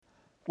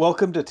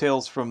Welcome to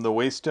Tales from the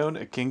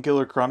Waystone, a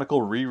Kingkiller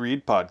Chronicle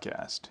reread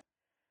podcast.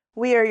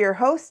 We are your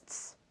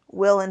hosts,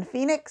 Will and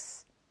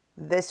Phoenix.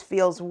 This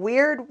feels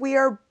weird. We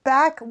are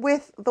back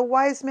with The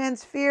Wise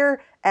Man's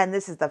Fear, and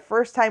this is the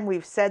first time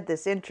we've said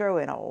this intro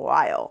in a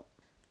while.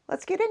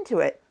 Let's get into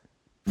it.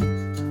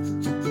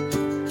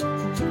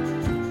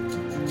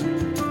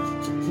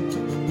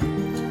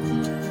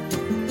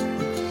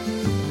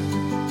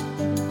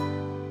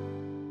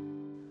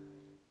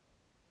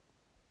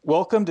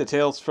 Welcome to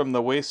Tales from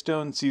the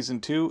Waystone, Season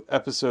 2,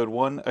 Episode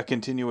 1, a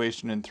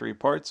continuation in 3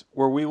 parts,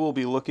 where we will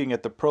be looking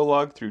at the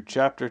prologue through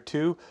Chapter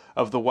 2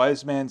 of The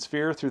Wise Man's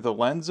Fear through the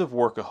lens of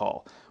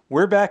Workahol.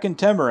 We're back in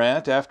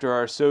Temerant after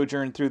our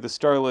sojourn through the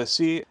Starless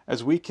Sea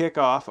as we kick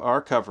off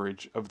our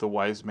coverage of The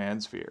Wise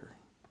Man's Fear.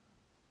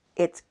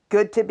 It's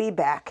good to be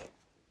back.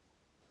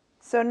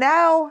 So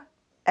now,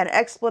 an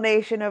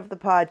explanation of the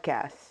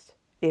podcast,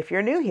 if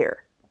you're new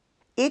here.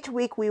 Each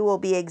week we will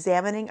be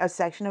examining a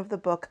section of the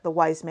book, The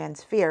Wise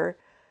Man's Fear,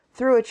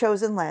 through a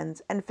chosen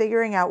lens and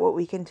figuring out what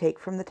we can take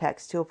from the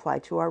text to apply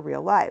to our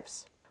real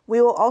lives.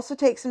 We will also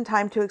take some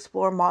time to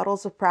explore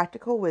models of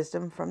practical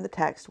wisdom from the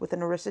text with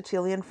an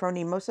Aristotelian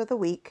Phronimos of the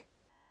week,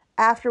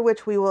 after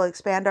which we will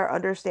expand our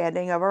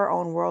understanding of our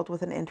own world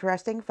with an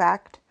interesting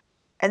fact.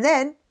 And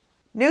then,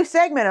 new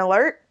segment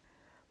alert,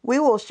 we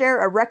will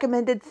share a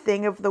recommended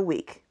thing of the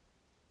week,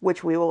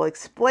 which we will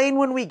explain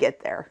when we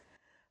get there.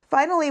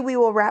 Finally, we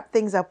will wrap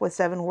things up with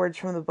 7 words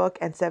from the book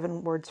and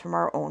 7 words from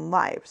our own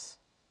lives.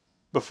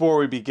 Before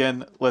we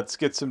begin, let's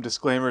get some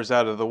disclaimers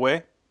out of the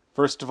way.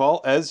 First of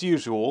all, as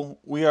usual,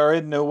 we are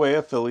in no way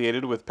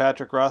affiliated with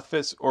Patrick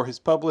Rothfuss or his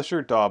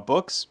publisher, Daw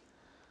Books.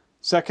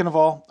 Second of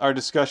all, our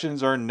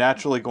discussions are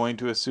naturally going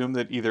to assume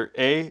that either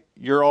A,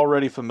 you're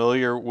already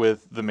familiar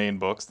with the main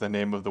books, The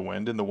Name of the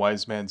Wind and The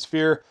Wise Man's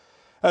Fear,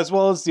 as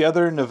well as the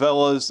other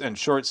novellas and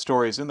short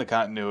stories in the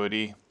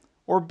continuity,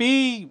 or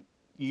B,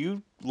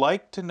 you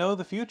like to know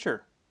the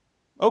future.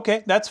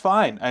 Okay, that's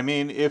fine. I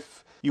mean,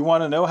 if you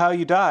want to know how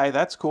you die,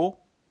 that's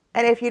cool.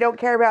 And if you don't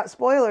care about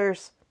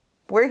spoilers,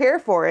 we're here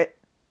for it.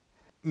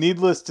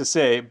 Needless to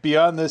say,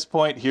 beyond this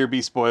point, here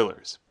be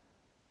spoilers.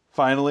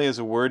 Finally, as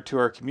a word to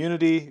our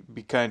community,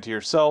 be kind to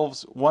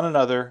yourselves, one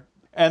another,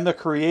 and the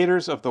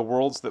creators of the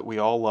worlds that we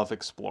all love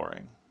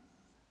exploring.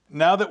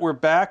 Now that we're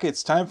back,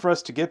 it's time for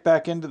us to get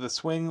back into the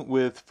swing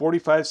with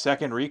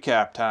 45-second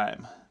recap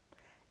time.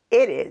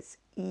 It is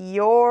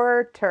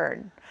your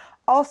turn.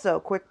 Also,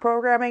 quick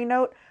programming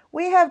note,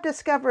 we have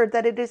discovered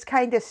that it is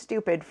kind of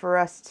stupid for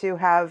us to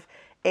have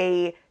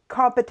a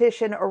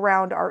competition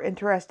around our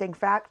interesting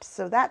facts,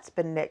 so that's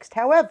been nixed.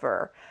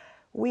 However,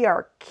 we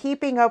are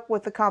keeping up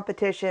with the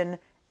competition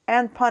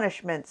and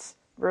punishments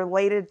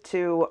related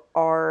to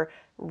our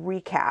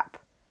recap,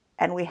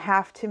 and we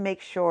have to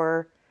make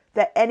sure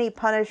that any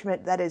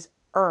punishment that is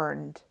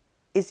earned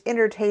is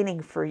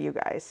entertaining for you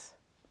guys.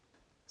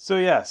 So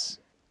yes,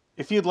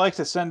 if you'd like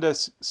to send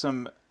us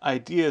some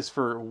ideas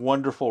for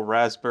wonderful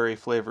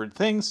raspberry-flavored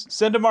things,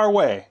 send them our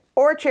way.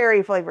 Or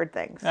cherry-flavored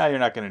things. You're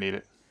not going to need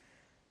it.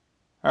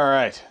 All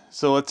right,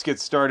 so let's get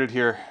started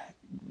here.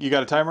 You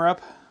got a timer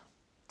up?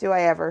 Do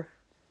I ever?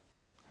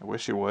 I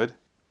wish you would.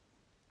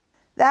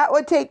 That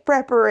would take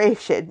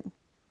preparation.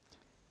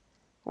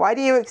 Why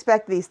do you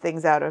expect these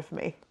things out of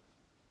me?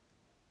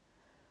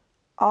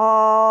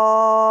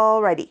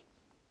 Alrighty.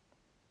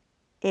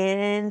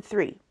 In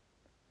 3,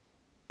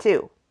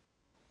 2,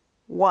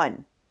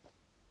 1,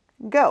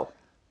 go.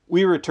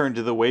 We return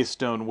to the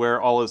Waystone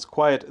where all is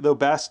quiet, though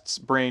Bast's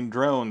brain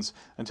drones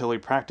until he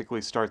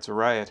practically starts a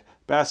riot.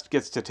 Bast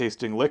gets to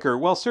tasting liquor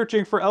while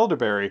searching for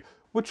elderberry,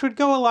 which would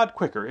go a lot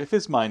quicker if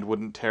his mind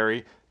wouldn't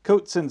tarry.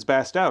 Coat sends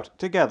Bast out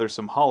to gather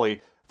some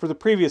holly, for the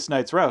previous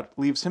night's route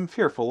leaves him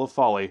fearful of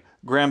folly.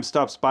 Graham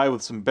stops by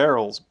with some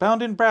barrels,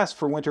 bound in brass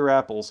for winter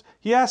apples.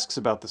 He asks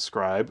about the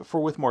scribe,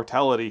 for with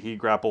mortality he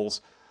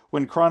grapples.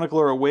 When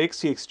Chronicler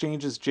awakes, he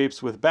exchanges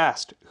japes with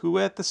Bast, who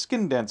at the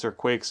skin dancer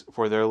quakes,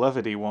 for their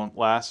levity won't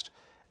last.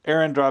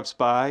 Aaron drops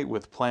by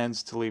with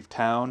plans to leave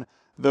town.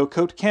 Though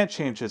Coat can't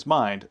change his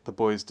mind, the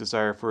boy's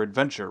desire for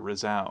adventure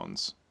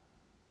resounds.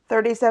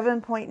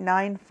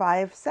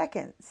 37.95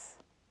 seconds.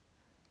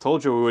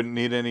 Told you we wouldn't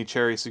need any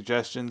cherry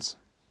suggestions.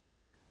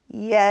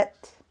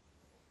 Yet.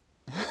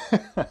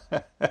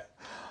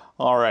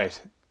 All right.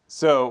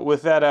 So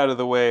with that out of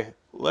the way,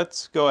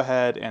 let's go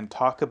ahead and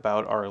talk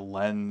about our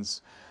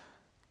lens.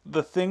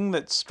 The thing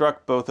that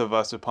struck both of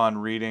us upon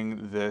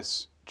reading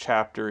this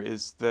chapter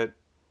is that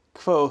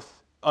Kvothe,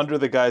 under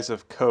the guise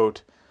of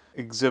Coat,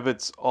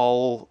 exhibits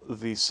all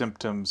the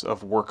symptoms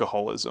of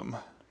workaholism.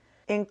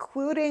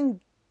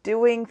 Including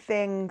doing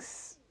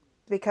things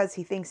because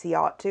he thinks he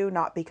ought to,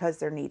 not because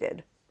they're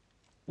needed.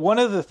 One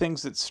of the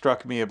things that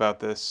struck me about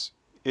this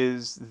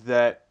is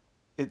that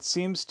it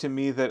seems to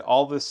me that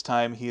all this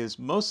time he has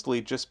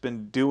mostly just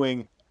been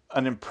doing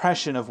an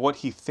impression of what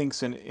he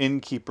thinks an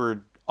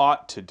innkeeper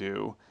ought to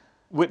do.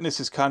 Witness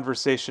his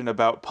conversation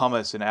about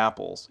pumice and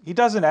apples. He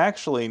doesn't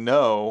actually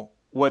know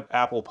what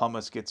apple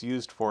pumice gets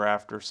used for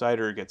after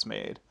cider gets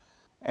made.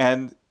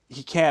 And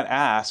he can't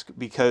ask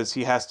because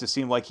he has to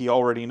seem like he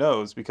already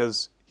knows,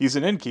 because he's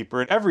an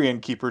innkeeper, and every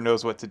innkeeper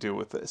knows what to do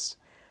with this.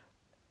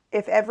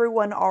 If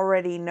everyone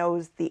already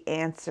knows the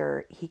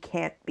answer, he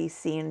can't be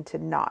seen to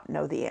not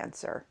know the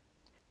answer.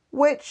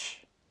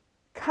 Which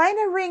kind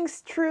of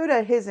rings true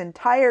to his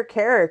entire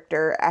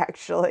character,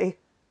 actually.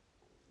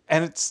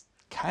 And it's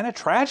kind of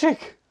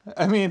tragic.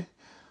 I mean,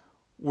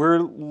 we're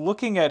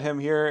looking at him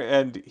here,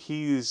 and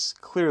he's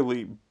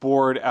clearly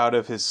bored out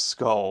of his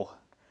skull.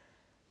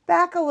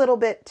 Back a little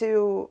bit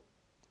to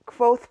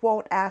Kvothe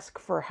won't ask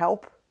for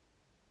help.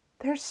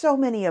 There's so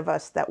many of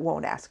us that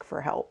won't ask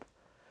for help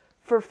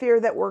for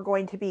fear that we're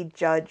going to be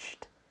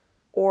judged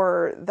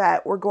or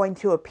that we're going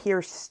to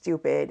appear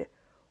stupid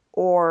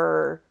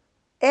or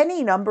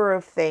any number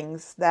of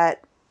things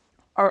that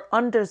are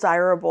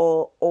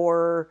undesirable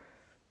or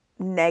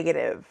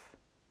negative.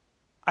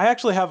 I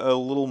actually have a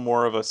little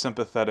more of a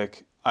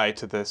sympathetic eye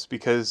to this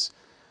because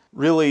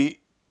really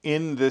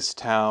in this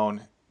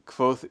town,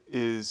 Kvothe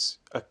is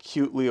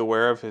acutely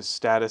aware of his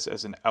status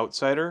as an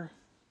outsider,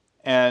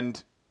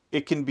 and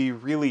it can be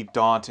really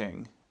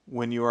daunting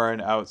when you are an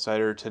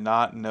outsider to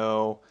not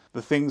know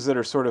the things that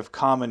are sort of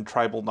common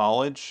tribal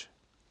knowledge.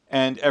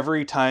 And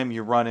every time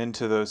you run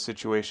into those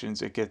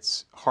situations, it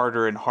gets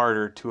harder and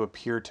harder to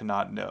appear to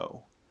not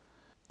know.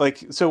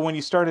 Like, so when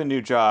you start a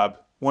new job,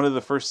 one of the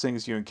first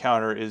things you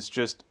encounter is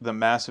just the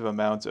massive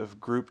amounts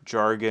of group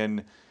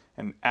jargon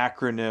and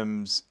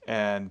acronyms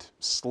and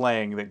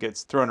slang that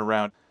gets thrown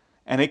around.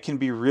 And it can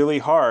be really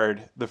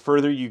hard the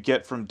further you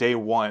get from day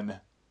one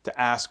to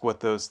ask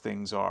what those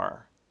things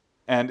are.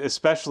 And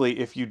especially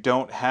if you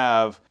don't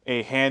have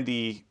a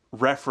handy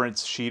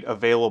reference sheet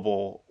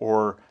available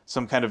or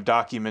some kind of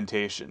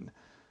documentation.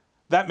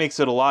 That makes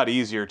it a lot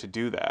easier to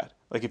do that.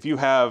 Like if you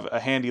have a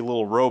handy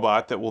little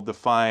robot that will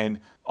define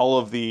all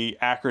of the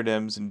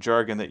acronyms and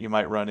jargon that you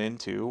might run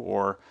into,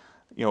 or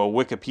a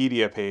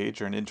Wikipedia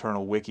page or an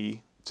internal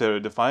wiki to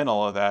define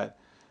all of that,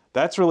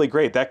 that's really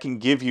great. That can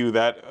give you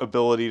that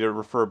ability to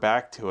refer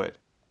back to it,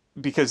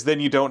 because then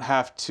you don't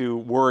have to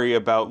worry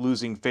about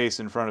losing face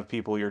in front of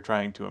people you're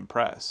trying to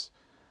impress.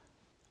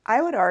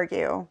 I would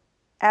argue,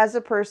 as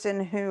a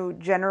person who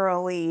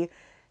generally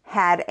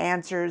had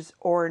answers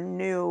or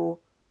knew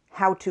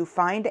how to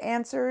find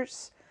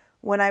answers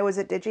when I was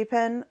at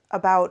DigiPen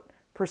about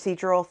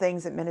procedural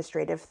things,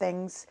 administrative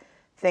things,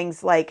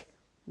 things like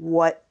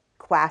what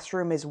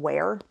classroom is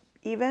where,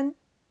 even.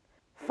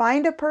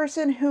 Find a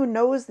person who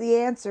knows the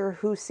answer,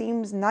 who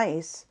seems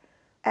nice,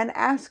 and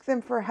ask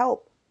them for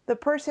help. The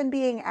person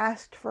being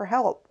asked for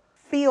help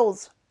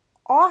feels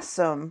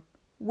awesome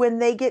when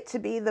they get to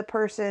be the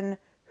person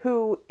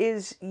who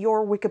is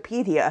your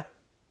Wikipedia.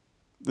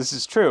 This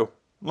is true.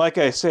 Like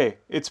I say,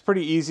 it's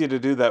pretty easy to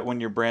do that when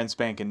you're brand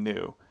spanking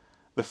new.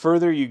 The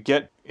further you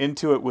get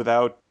into it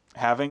without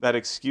having that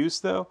excuse,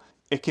 though,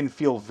 it can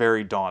feel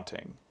very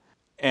daunting.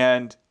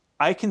 And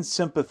I can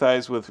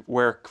sympathize with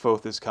where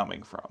Kvothe is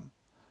coming from,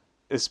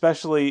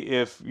 especially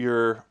if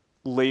you're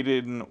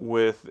laden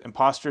with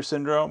imposter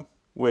syndrome,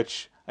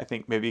 which I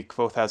think maybe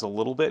Kvothe has a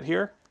little bit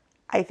here.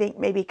 I think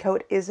maybe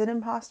Kote is an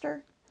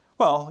imposter.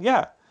 Well,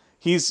 yeah.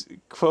 He's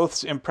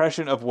Kvothe's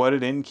impression of what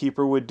an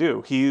innkeeper would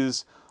do.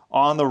 He's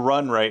on the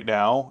run right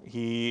now.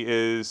 He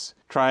is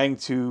trying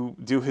to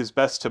do his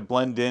best to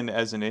blend in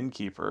as an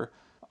innkeeper.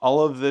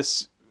 All of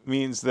this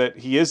means that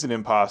he is an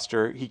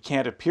imposter. He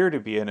can't appear to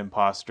be an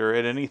imposter,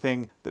 and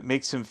anything that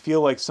makes him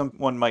feel like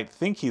someone might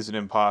think he's an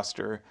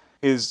imposter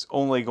is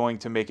only going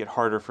to make it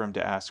harder for him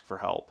to ask for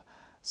help.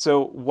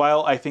 So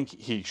while I think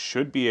he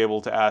should be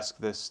able to ask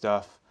this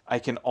stuff, I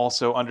can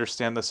also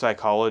understand the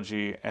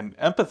psychology and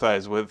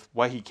empathize with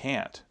why he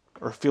can't,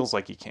 or feels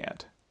like he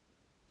can't.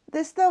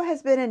 This, though,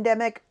 has been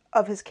endemic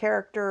of his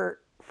character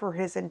for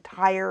his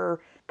entire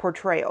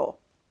portrayal.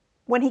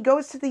 When he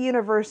goes to the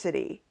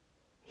university,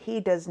 he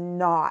does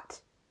not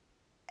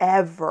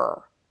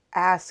ever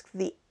ask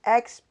the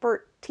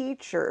expert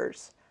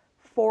teachers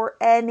for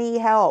any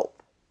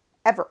help.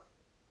 Ever.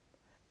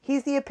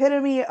 He's the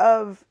epitome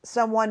of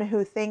someone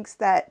who thinks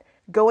that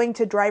going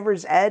to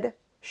driver's ed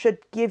should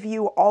give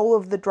you all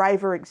of the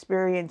driver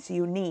experience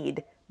you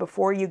need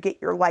before you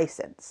get your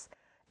license,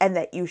 and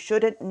that you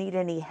shouldn't need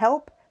any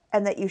help,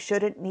 and that you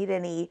shouldn't need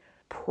any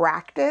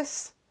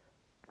practice,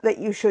 that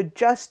you should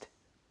just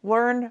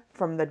learn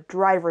from the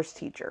driver's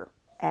teacher,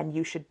 and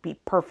you should be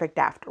perfect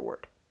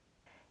afterward.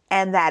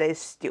 And that is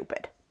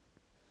stupid.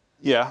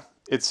 Yeah,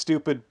 it's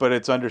stupid, but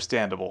it's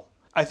understandable.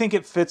 I think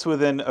it fits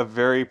within a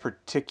very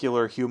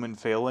particular human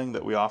failing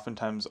that we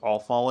oftentimes all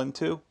fall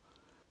into.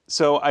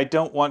 So I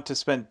don't want to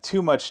spend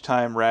too much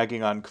time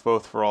ragging on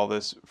Kvothe for all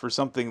this, for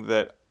something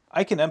that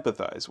I can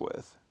empathize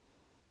with.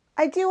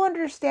 I do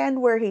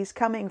understand where he's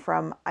coming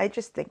from. I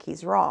just think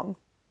he's wrong.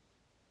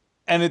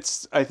 And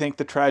it's, I think,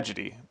 the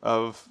tragedy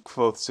of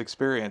Kvothe's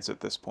experience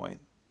at this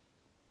point.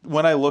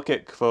 When I look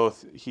at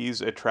Kvothe,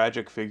 he's a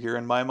tragic figure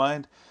in my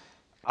mind.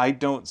 I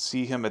don't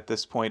see him at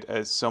this point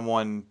as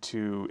someone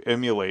to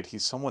emulate.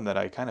 He's someone that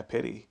I kind of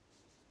pity.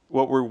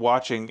 What we're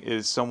watching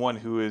is someone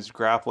who is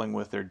grappling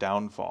with their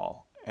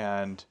downfall.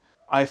 And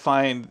I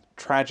find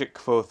tragic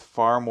Kvothe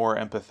far more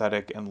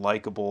empathetic and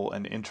likable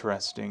and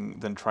interesting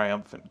than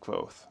triumphant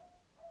Kvothe.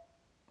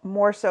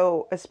 More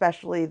so,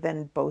 especially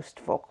than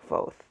boastful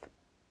Kvothe.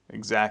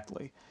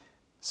 Exactly.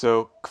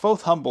 So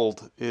Kvothe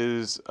Humboldt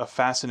is a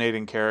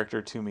fascinating character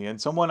to me and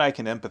someone I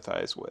can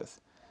empathize with.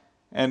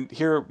 And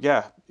here,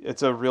 yeah,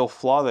 it's a real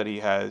flaw that he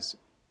has,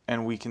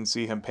 and we can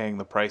see him paying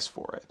the price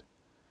for it.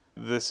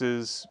 This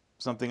is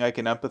something I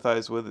can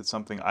empathize with. It's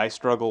something I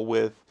struggle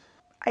with.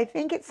 I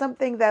think it's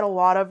something that a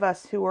lot of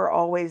us who are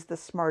always the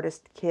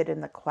smartest kid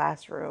in the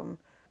classroom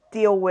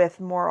deal with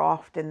more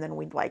often than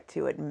we'd like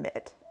to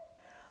admit.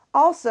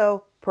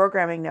 Also,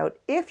 programming note,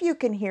 if you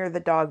can hear the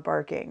dog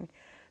barking,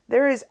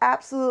 there is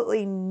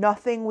absolutely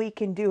nothing we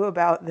can do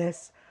about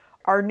this.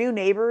 Our new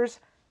neighbors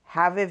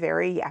have a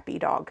very yappy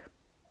dog,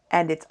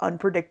 and it's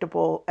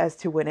unpredictable as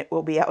to when it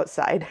will be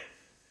outside.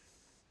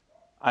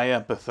 I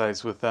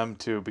empathize with them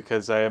too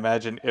because I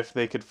imagine if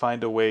they could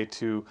find a way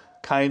to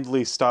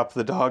kindly stop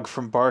the dog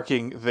from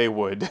barking, they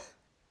would.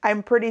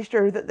 I'm pretty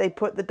sure that they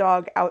put the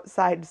dog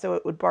outside so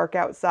it would bark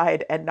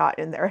outside and not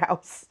in their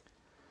house.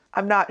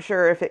 I'm not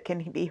sure if it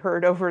can be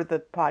heard over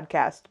the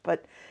podcast,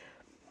 but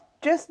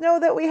just know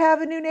that we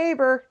have a new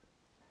neighbor.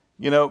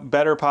 You know,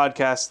 better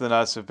podcasts than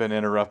us have been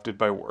interrupted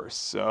by worse,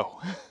 so.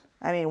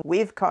 I mean,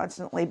 we've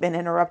constantly been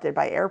interrupted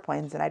by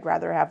airplanes, and I'd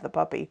rather have the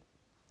puppy.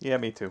 Yeah,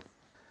 me too.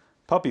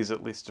 Puppy's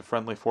at least a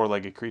friendly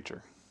four-legged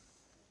creature.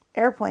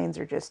 Airplanes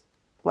are just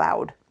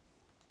loud.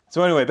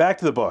 So anyway, back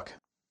to the book.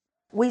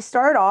 We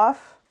start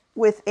off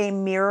with a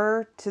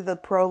mirror to the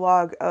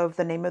prologue of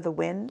The Name of the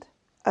Wind,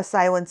 A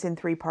Silence in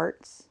 3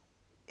 Parts.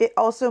 It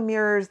also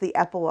mirrors the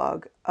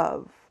epilogue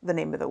of The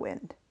Name of the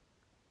Wind.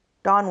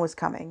 Dawn was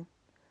coming.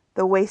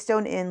 The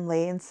Waystone Inn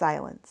lay in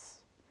silence,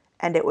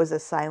 and it was a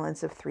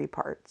silence of 3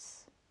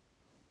 parts.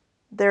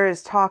 There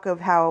is talk of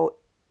how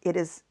it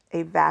is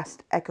a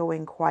vast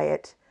echoing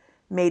quiet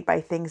made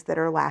by things that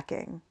are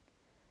lacking.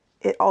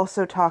 It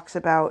also talks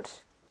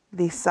about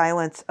the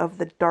silence of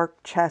the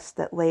dark chest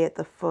that lay at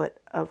the foot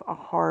of a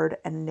hard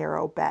and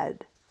narrow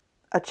bed.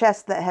 A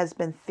chest that has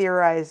been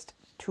theorized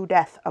to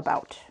death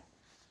about.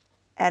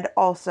 And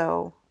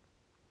also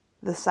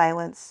the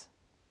silence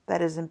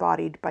that is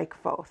embodied by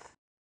Kvothe.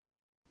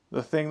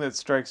 The thing that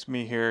strikes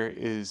me here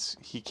is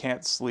he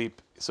can't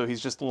sleep, so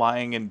he's just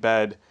lying in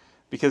bed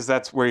because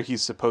that's where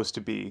he's supposed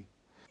to be.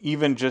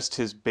 Even just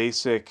his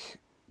basic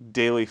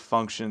daily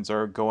functions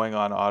are going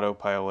on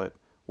autopilot.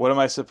 What am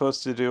I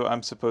supposed to do?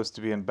 I'm supposed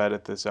to be in bed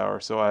at this hour,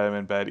 so I am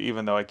in bed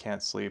even though I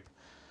can't sleep.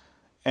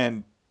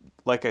 And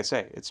like I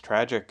say, it's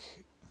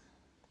tragic.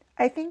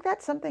 I think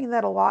that's something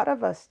that a lot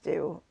of us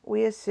do.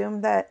 We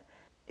assume that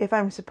if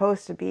I'm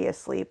supposed to be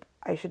asleep,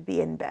 I should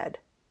be in bed.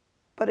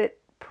 But it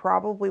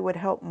probably would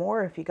help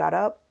more if you got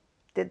up,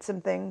 did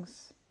some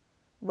things,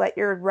 let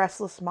your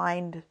restless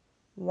mind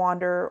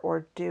wander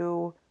or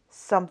do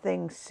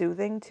something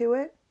soothing to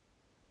it.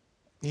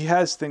 He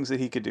has things that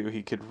he could do.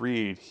 He could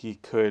read. He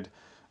could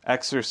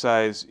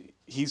exercise.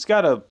 He's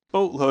got a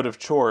boatload of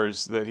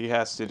chores that he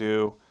has to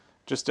do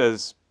just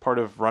as part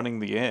of running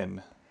the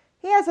inn.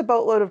 He has a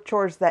boatload of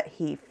chores that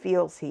he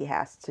feels he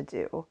has to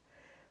do.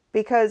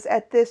 Because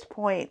at this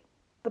point,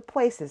 the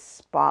place is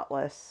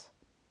spotless.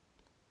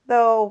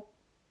 Though,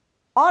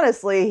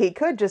 honestly, he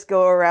could just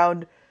go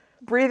around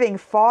breathing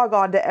fog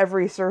onto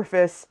every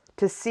surface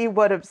to see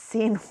what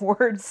obscene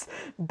words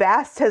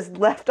Bast has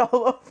left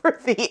all over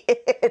the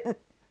inn.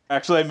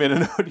 Actually, I made a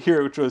note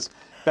here, which was,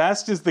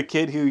 Bast is the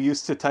kid who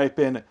used to type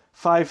in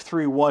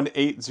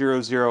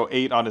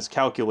 5318008 on his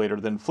calculator,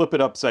 then flip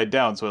it upside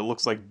down so it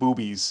looks like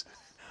boobies.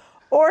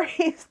 Or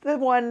he's the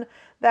one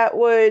that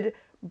would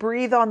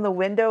breathe on the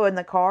window in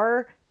the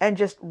car and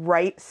just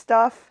write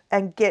stuff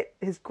and get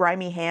his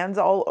grimy hands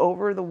all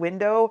over the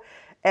window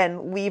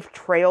and leave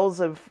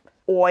trails of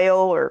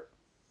oil or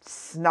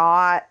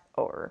snot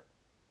or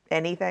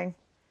anything.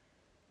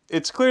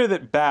 It's clear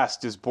that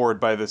Bast is bored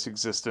by this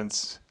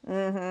existence.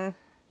 Mm-hmm.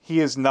 He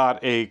is not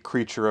a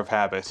creature of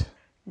habit.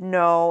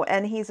 No,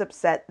 and he's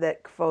upset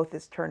that Kvothe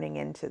is turning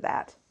into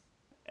that.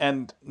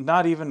 And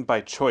not even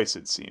by choice,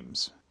 it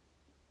seems.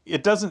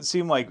 It doesn't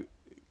seem like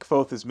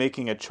Kvothe is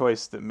making a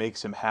choice that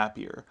makes him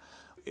happier.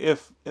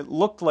 If it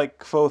looked like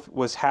Kvothe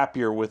was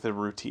happier with a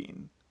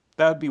routine,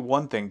 that would be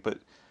one thing, but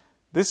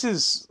this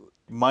is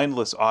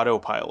mindless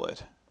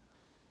autopilot.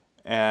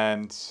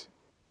 And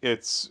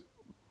it's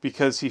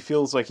because he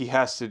feels like he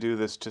has to do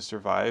this to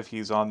survive.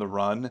 He's on the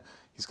run.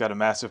 He's got a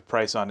massive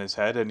price on his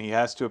head, and he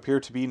has to appear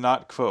to be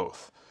not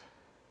Kvothe.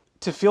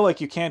 To feel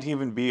like you can't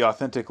even be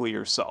authentically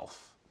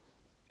yourself.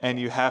 And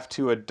you have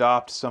to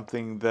adopt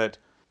something that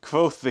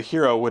Kvothe the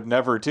hero would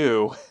never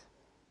do.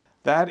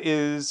 That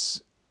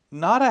is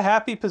not a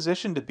happy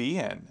position to be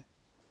in.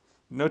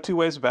 No two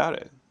ways about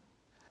it.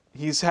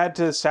 He's had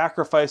to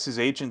sacrifice his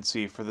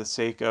agency for the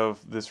sake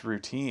of this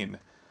routine.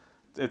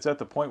 It's at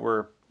the point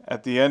where,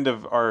 at the end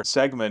of our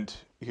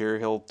segment here,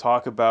 he'll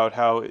talk about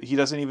how he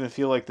doesn't even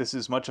feel like this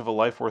is much of a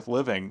life worth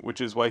living,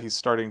 which is why he's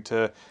starting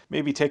to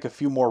maybe take a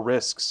few more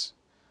risks.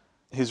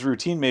 His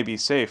routine may be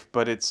safe,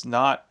 but it's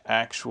not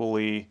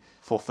actually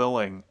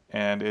fulfilling.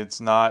 and it's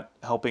not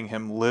helping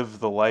him live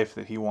the life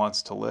that he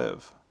wants to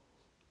live.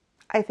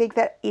 I think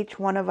that each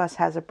one of us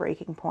has a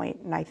breaking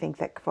point, and I think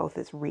that Kvothe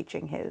is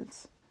reaching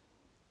his.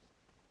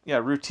 Yeah,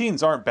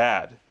 routines aren't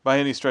bad by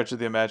any stretch of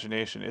the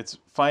imagination. It's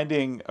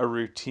finding a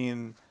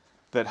routine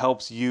that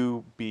helps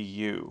you,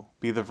 be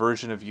the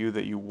version of you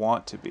that you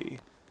want to be.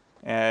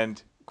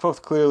 And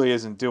Kvothe clearly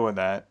isn't doing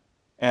that,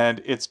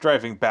 and it's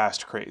driving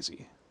Bast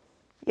crazy.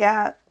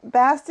 Yeah,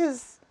 Bast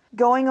is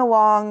going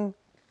along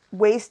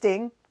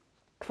wasting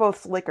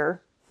Kvothe's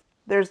liquor.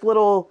 There's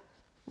little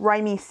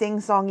rhymey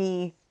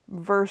sing-songy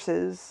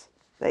verses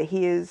that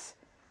he is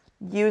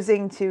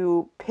using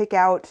to pick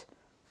out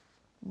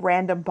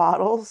random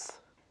bottles.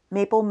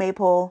 Maple,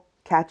 maple,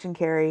 catch and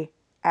carry,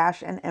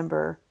 ash and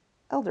ember,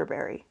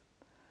 elderberry.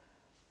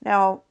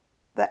 Now,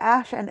 the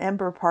ash and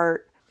ember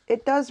part,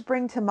 it does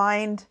bring to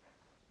mind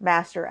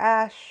Master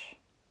Ash,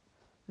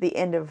 the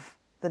end of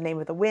The Name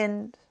of the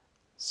Wind,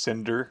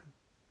 Cinder.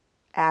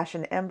 Ash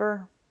and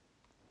Ember.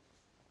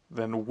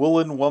 Then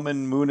woolen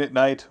woman, moon at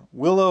night,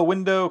 willow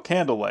window,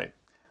 candlelight.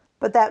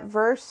 But that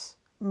verse,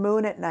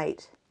 moon at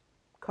night,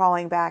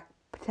 calling back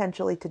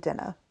potentially to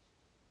Dinah.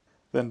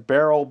 Then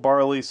barrel,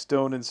 barley,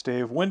 stone and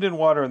stave, wind and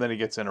water, and then he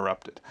gets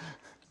interrupted.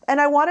 And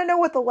I want to know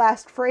what the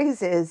last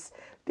phrase is,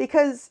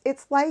 because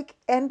it's like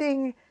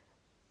ending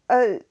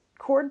a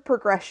chord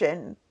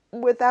progression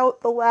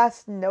without the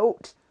last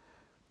note.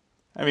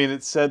 I mean,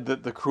 it's said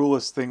that the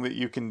cruelest thing that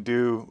you can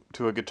do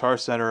to a Guitar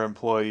Center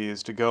employee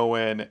is to go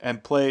in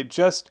and play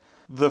just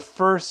the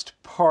first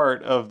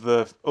part of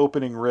the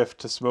opening riff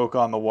to Smoke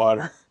on the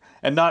Water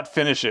and not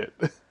finish it.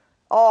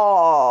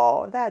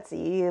 Oh, that's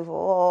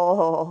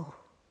evil.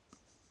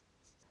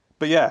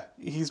 But yeah,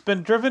 he's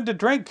been driven to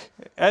drink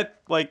at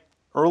like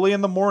early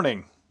in the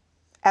morning.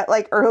 At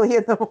like early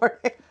in the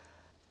morning.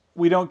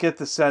 We don't get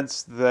the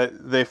sense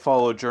that they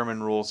follow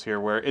German rules here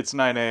where it's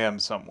 9 a.m.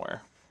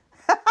 somewhere.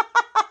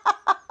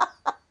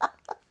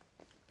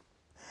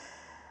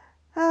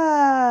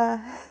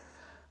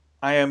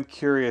 I am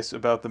curious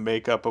about the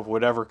makeup of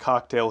whatever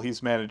cocktail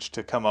he's managed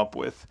to come up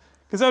with,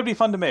 because that would be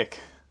fun to make.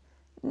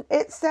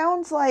 It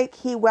sounds like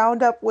he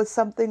wound up with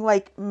something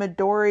like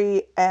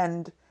Midori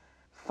and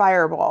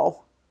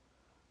Fireball.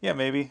 Yeah,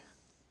 maybe.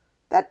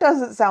 That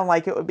doesn't sound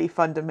like it would be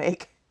fun to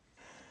make.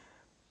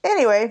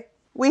 Anyway,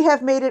 we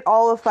have made it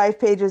all of 5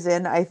 pages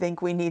in. I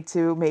think we need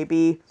to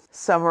maybe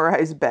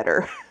summarize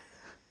better.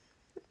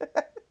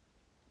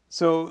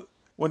 So,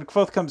 when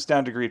Kvothe comes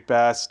down to greet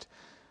Bast,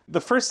 the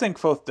first thing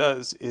Kvothe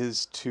does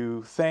is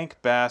to thank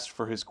Bast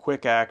for his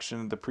quick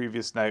action the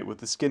previous night with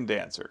the skin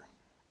dancer.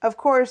 Of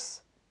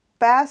course,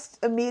 Bast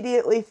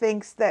immediately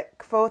thinks that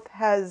Kvothe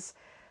has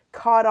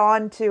caught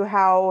on to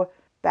how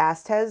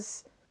Bast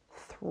has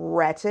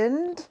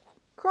threatened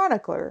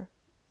Chronicler,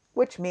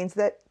 which means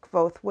that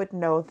Kvothe would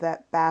know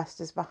that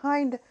Bast is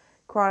behind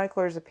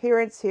Chronicler's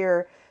appearance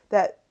here,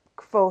 that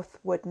Kvothe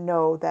would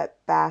know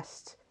that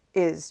Bast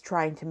is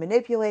trying to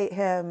manipulate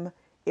him,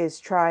 is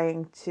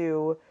trying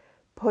to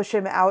push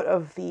him out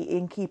of the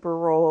innkeeper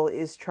role,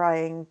 is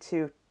trying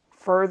to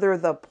further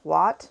the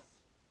plot.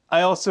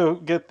 I also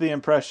get the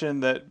impression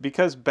that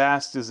because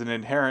Bast is an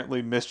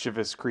inherently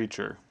mischievous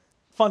creature,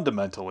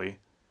 fundamentally,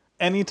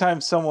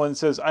 anytime someone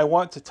says, I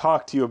want to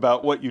talk to you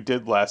about what you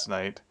did last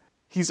night,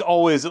 he's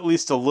always at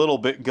least a little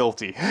bit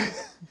guilty.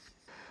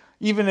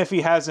 Even if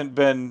he hasn't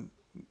been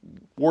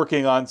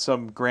working on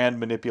some grand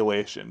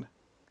manipulation.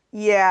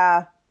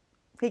 Yeah,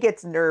 he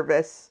gets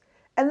nervous.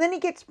 And then he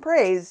gets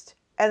praised.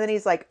 And then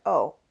he's like,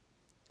 oh.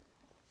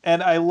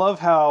 And I love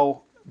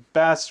how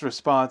Bast's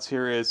response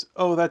here is,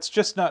 oh, that's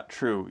just not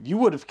true. You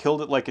would have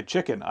killed it like a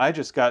chicken. I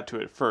just got to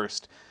it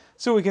first.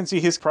 So we can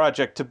see his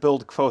project to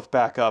build Kvothe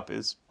back up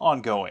is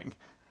ongoing.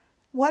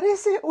 What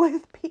is it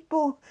with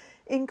people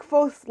in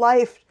Kvothe's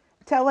life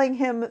telling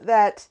him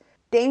that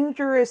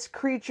dangerous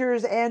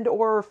creatures and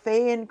or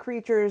Feian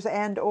creatures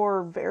and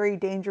or very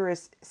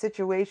dangerous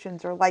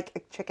situations are like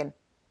a chicken?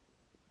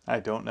 I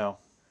don't know.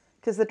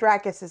 Because the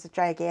Dracus is a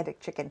gigantic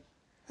chicken.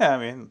 Yeah, I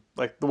mean,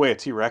 like the way a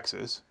T-Rex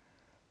is.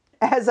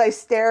 As I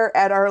stare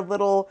at our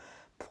little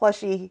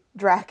plushy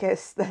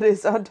Dracus that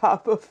is on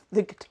top of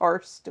the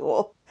guitar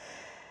stool.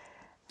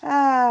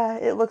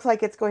 It looks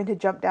like it's going to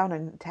jump down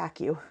and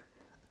attack you.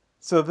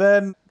 So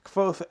then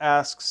Kvothe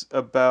asks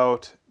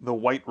about the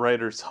White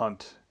Rider's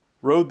hunt.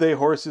 Rode they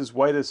horses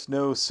white as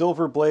snow,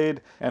 silver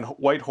blade, and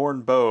white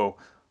horn bow.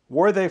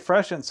 Wore they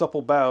fresh and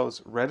supple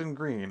boughs, red and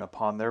green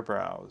upon their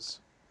brows.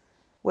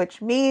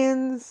 Which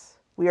means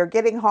we are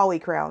getting holly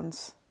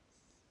crowns.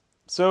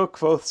 So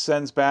Kvothe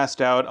sends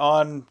Bast out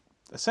on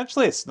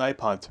essentially a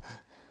snipe hunt.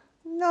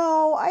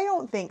 No, I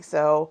don't think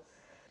so.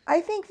 I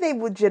think they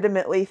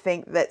legitimately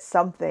think that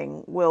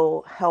something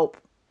will help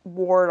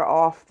ward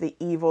off the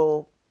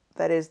evil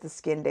that is the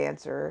Skin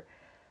Dancer.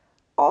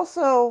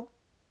 Also,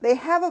 they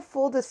have a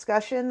full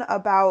discussion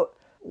about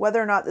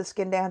whether or not the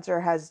Skin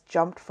Dancer has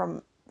jumped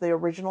from the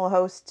original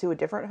host to a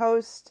different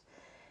host.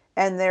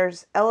 And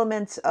there's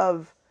elements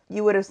of,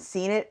 you would have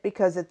seen it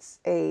because it's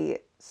a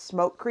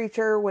smoke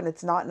creature when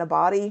it's not in a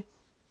body.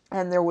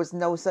 And there was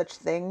no such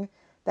thing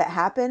that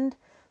happened.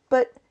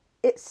 But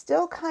it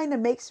still kind of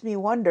makes me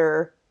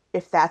wonder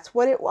if that's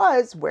what it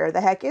was, where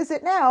the heck is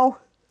it now?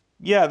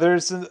 Yeah,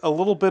 there's a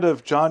little bit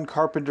of John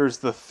Carpenter's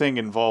The Thing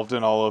involved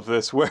in all of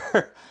this,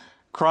 where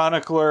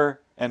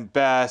Chronicler and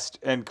Bast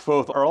and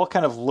Kvothe are all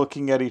kind of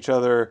looking at each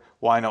other.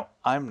 Well, I know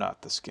I'm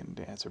not the skin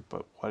dancer,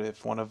 but what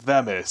if one of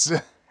them is?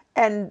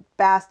 And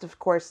Bast, of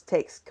course,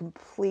 takes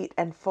complete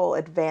and full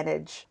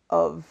advantage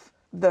of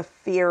the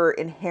fear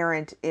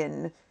inherent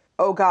in,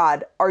 oh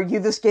God, are you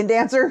the skin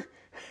dancer?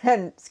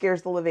 And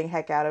scares the living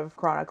heck out of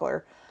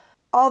Chronicler.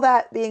 All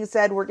that being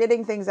said, we're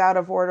getting things out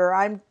of order.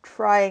 I'm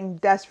trying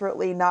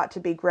desperately not to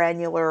be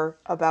granular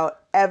about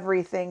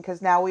everything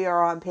because now we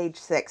are on page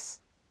 6.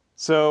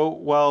 So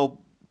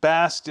while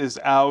Bast is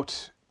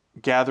out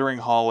gathering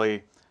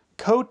holly,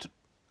 Kote,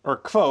 or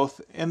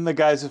Kvothe, in the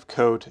guise of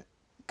Kote,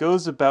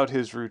 goes about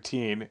his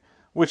routine,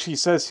 which he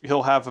says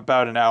he'll have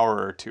about an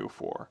hour or two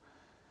for.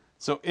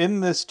 So in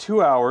this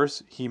 2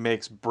 hours, he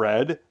makes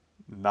bread,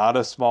 not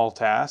a small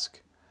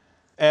task,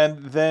 and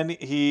then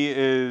he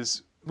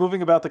is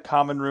moving about the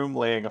common room,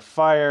 laying a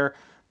fire,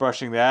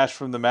 brushing the ash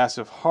from the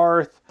massive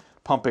hearth,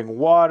 pumping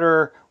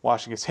water,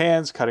 washing his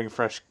hands, cutting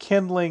fresh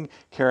kindling,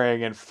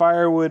 carrying in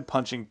firewood,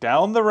 punching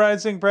down the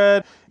rising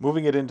bread,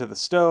 moving it into the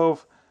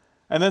stove,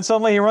 and then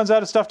suddenly he runs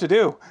out of stuff to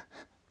do.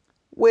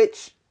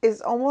 Which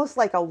is almost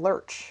like a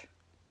lurch.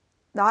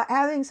 Not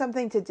having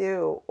something to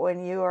do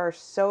when you are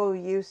so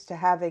used to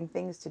having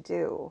things to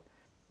do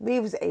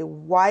leaves a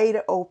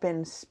wide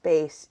open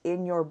space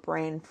in your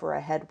brain for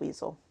a head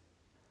weasel.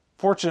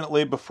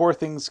 Fortunately, before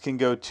things can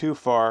go too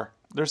far,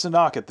 there's a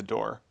knock at the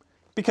door,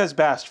 because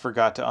Bast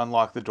forgot to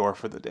unlock the door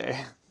for the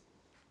day.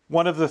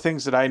 One of the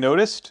things that I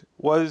noticed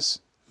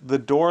was the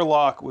door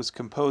lock was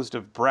composed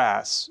of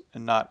brass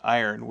and not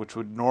iron, which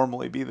would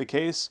normally be the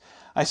case.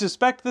 I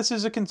suspect this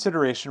is a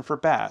consideration for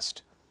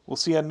Bast. We'll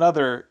see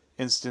another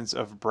instance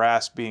of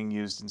brass being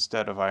used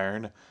instead of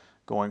iron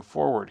going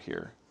forward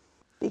here.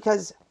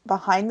 Because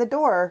behind the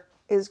door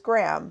is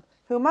Graham,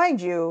 who,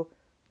 mind you,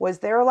 was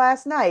there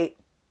last night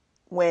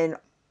when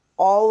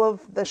all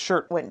of the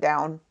shirt went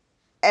down.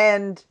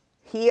 And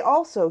he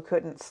also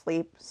couldn't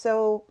sleep.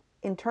 So,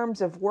 in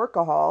terms of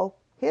workahol,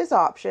 his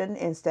option,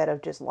 instead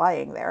of just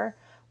lying there,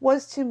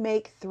 was to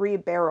make 3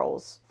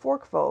 barrels for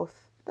Kvothe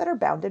that are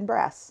bound in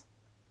brass.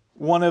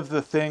 One of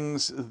the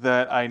things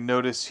that I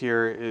notice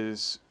here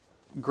is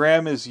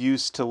Graham is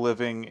used to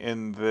living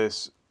in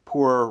this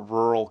poor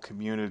rural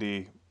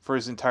community for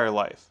his entire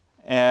life.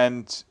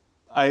 And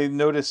I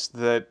noticed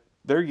that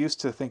they're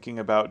used to thinking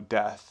about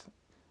death,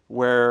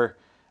 where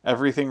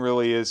everything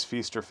really is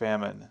feast or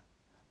famine.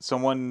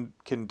 Someone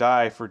can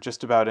die for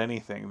just about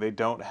anything. They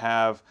don't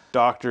have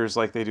doctors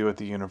like they do at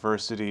the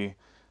university.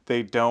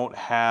 They don't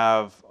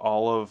have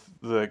all of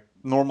the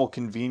normal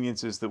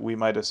conveniences that we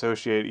might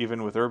associate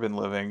even with urban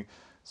living,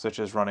 such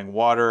as running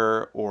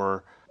water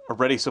or a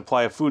ready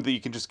supply of food that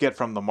you can just get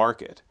from the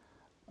market.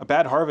 A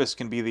bad harvest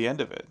can be the end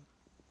of it.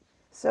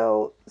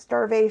 So,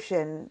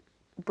 starvation,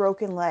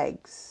 broken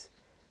legs,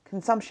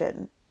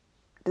 consumption,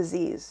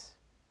 disease,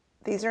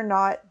 these are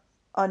not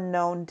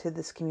unknown to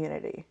this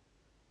community.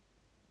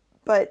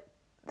 But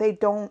they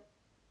don't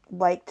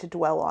like to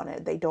dwell on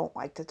it. They don't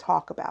like to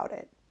talk about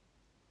it.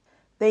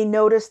 They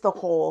notice the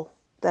hole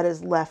that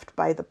is left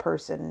by the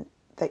person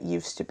that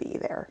used to be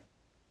there.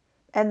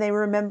 And they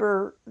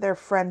remember their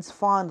friends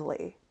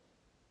fondly,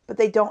 but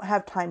they don't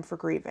have time for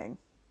grieving.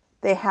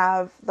 They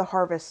have the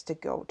harvest to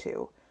go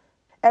to.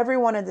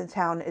 Everyone in the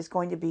town is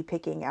going to be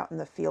picking out in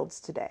the fields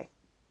today.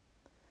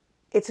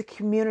 It's a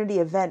community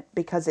event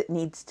because it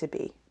needs to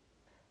be.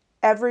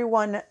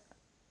 Everyone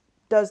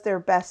does their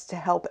best to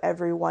help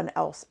everyone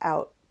else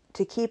out,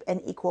 to keep an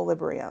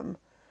equilibrium.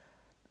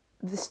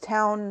 This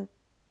town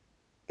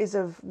is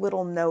of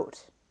little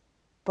note,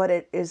 but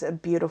it is a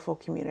beautiful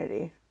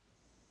community.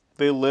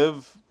 They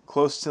live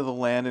close to the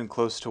land and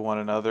close to one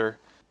another.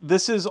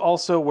 This is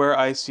also where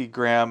I see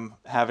Graham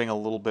having a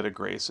little bit of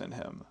grace in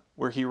him,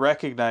 where he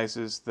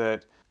recognizes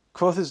that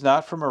Kvothe is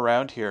not from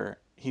around here.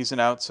 He's an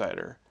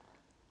outsider.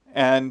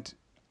 And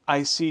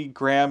I see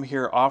Graham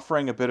here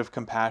offering a bit of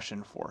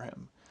compassion for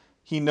him.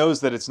 He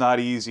knows that it's not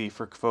easy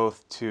for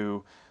Kvothe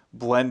to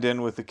blend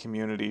in with the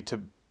community,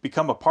 to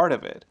become a part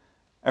of it.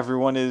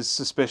 Everyone is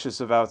suspicious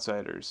of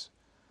outsiders.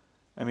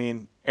 I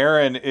mean,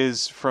 Aaron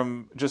is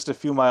from just a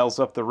few miles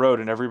up the road,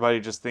 and everybody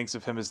just thinks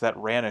of him as that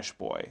Ranish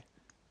boy.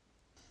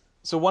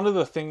 So one of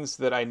the things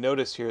that I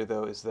notice here,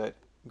 though, is that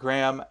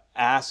Graham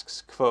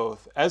asks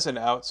Kvothe, as an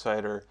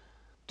outsider,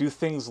 do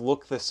things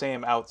look the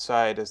same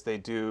outside as they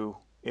do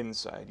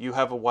inside? You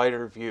have a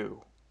wider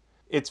view.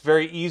 It's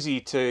very easy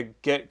to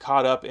get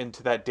caught up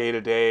into that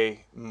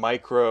day-to-day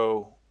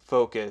micro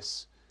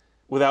focus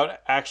without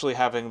actually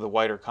having the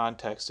wider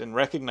context, and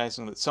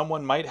recognizing that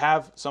someone might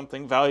have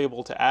something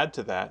valuable to add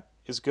to that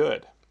is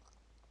good.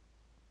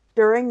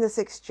 During this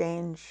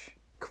exchange,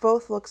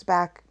 Kvothe looks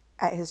back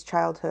at his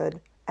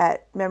childhood,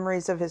 at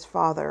memories of his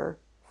father,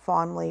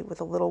 fondly with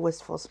a little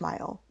wistful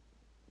smile.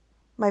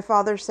 My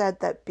father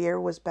said that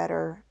beer was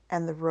better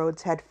and the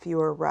roads had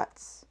fewer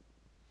ruts.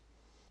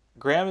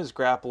 Graham is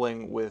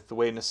grappling with the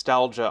way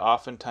nostalgia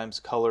oftentimes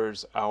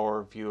colors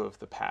our view of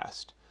the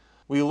past.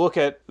 We look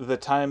at the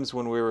times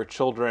when we were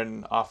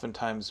children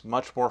oftentimes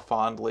much more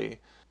fondly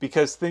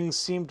because things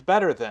seemed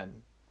better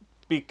then,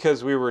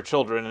 because we were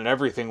children and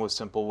everything was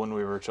simple when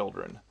we were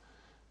children.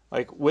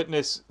 Like,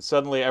 witness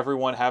suddenly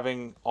everyone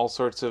having all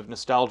sorts of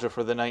nostalgia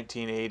for the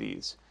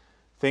 1980s.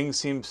 Things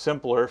seemed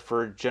simpler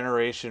for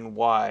Generation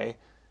Y,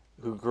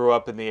 who grew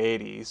up in the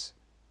 80s,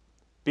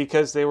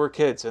 because they were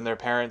kids and their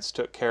parents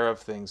took care of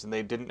things and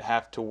they didn't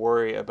have to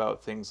worry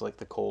about things like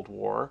the Cold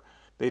War.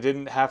 They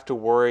didn't have to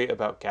worry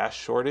about gas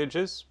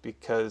shortages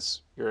because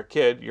you're a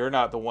kid. You're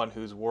not the one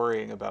who's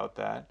worrying about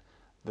that,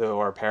 though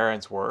our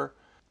parents were.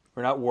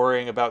 We're not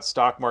worrying about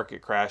stock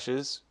market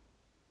crashes.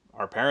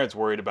 Our parents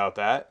worried about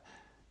that.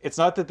 It's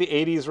not that the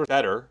 80s were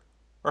better,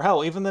 or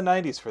hell, even the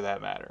 90s for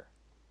that matter.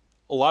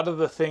 A lot of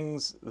the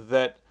things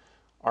that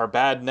are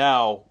bad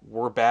now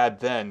were bad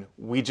then.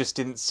 We just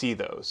didn't see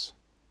those.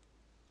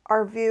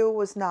 Our view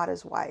was not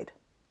as wide.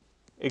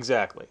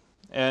 Exactly.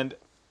 And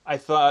I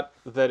thought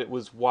that it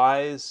was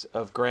wise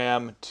of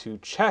Graham to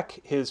check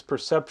his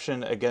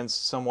perception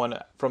against someone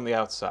from the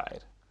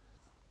outside.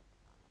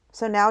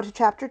 So now to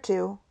chapter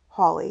 2,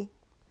 Holly.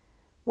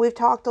 We've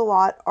talked a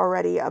lot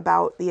already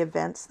about the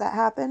events that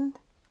happened,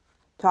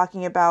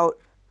 talking about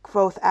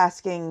Kvothe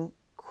asking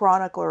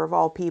Chronicler of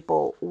all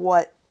people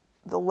what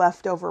the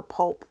leftover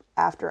pulp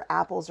after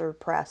apples are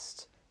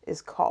pressed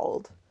is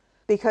called,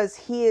 because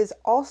he is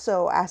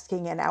also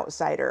asking an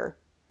outsider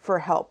for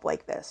help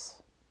like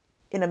this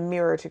in a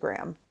mirror to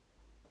Graham.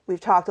 We've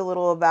talked a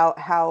little about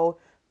how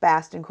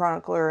Bast and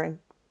Chronicler and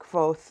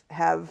Kvothe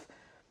have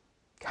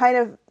kind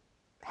of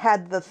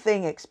had the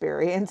thing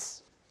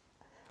experience.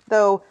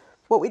 Though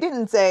what we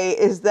didn't say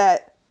is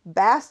that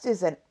Bast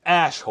is an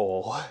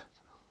Ashhole.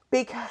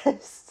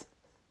 because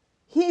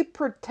he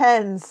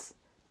pretends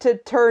to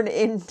turn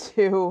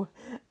into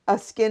a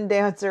skin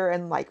dancer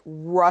and like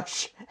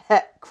rush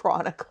at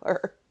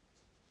Chronicler,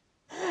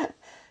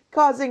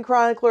 causing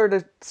Chronicler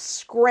to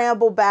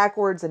scramble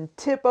backwards and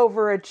tip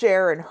over a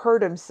chair and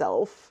hurt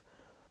himself.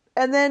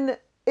 And then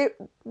it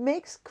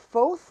makes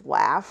Kvothe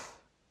laugh,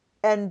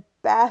 and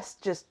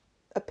Bast just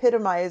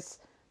epitomize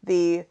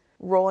the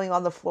rolling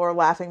on the floor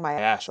laughing my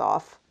ass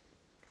off.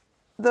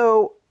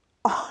 Though,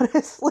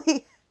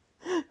 honestly,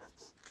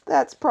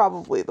 that's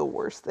probably the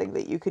worst thing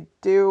that you could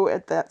do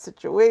at that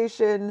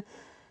situation.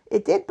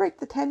 It did break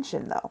the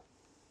tension, though.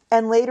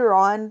 And later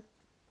on,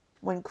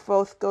 when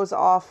Kvothe goes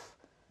off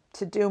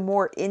to do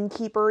more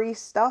innkeepery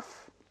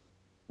stuff,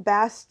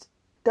 Bast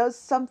does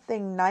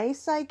something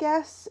nice, I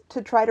guess,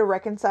 to try to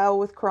reconcile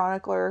with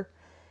Chronicler.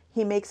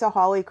 He makes a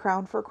holly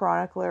crown for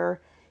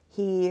Chronicler.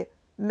 He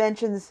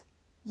mentions,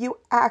 "You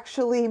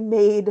actually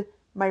made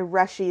my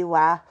Reshi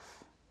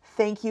laugh.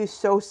 Thank you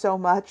so, so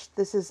much.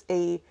 This is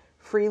a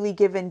freely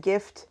given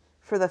gift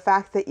for the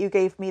fact that you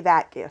gave me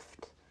that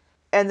gift."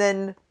 And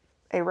then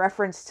a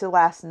reference to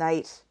last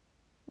night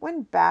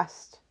when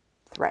Bast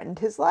threatened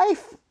his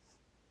life.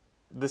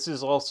 This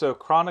is also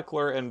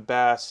Chronicler and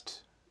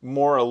Bast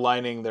more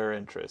aligning their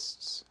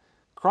interests.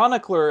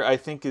 Chronicler, I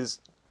think, is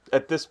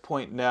at this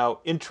point now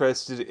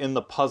interested in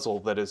the puzzle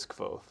that is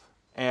Kvothe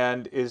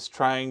and is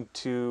trying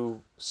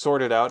to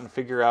sort it out and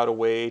figure out a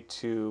way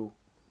to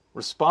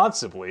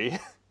responsibly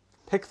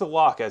pick the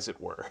lock, as it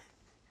were.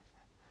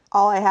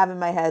 All I have in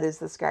my head is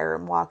the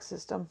Skyrim lock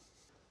system.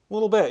 A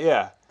little bit,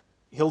 yeah.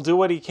 He'll do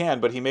what he can,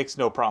 but he makes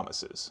no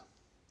promises.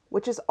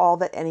 Which is all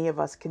that any of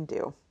us can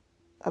do,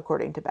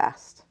 according to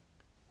Bast.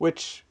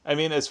 Which, I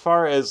mean, as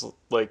far as,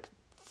 like,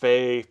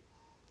 Fae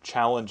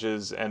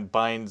challenges and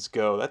binds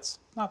go, that's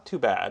not too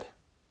bad.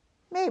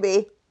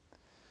 Maybe.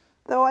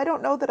 Though I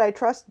don't know that I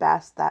trust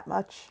Bast that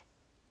much.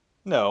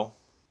 No,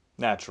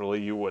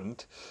 naturally you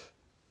wouldn't.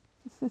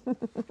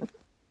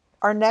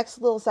 Our next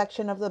little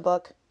section of the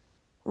book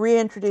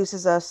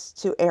reintroduces us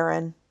to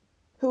Aaron,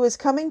 who is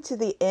coming to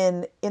the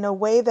inn in a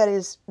way that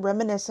is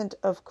reminiscent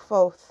of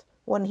Kvothe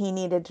when he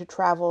needed to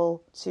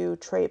travel to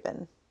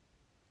Traben.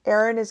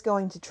 Aaron is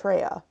going to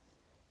Treya,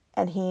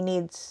 and he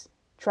needs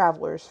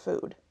traveler's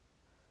food.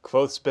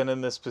 Kvothe's been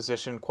in this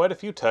position quite a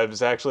few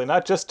times, actually,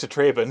 not just to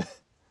Traben.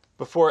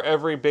 Before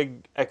every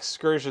big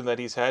excursion that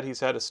he's had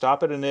to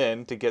stop at an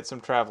inn to get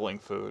some traveling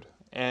food.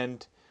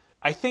 And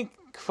I think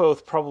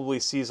Kvothe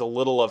probably sees a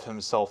little of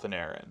himself in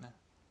Aaron.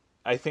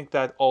 I think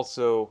that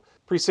also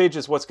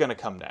presages what's going to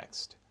come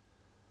next.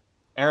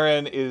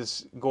 Aaron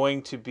is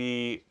going to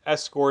be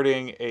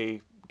escorting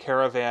a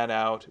caravan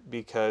out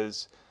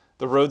because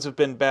the roads have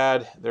been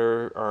bad.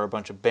 There are a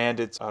bunch of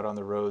bandits out on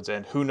the roads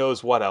and who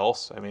knows what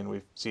else. I mean,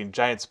 we've seen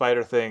giant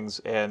spider things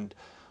and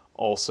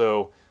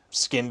also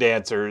skin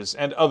dancers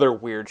and other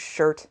weird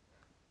shirt.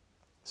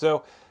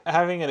 So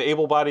having an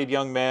able-bodied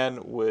young man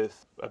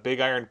with a big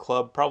iron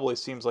club probably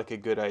seems like a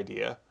good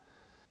idea.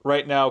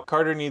 Right now,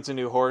 Carter needs a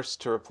new horse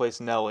to replace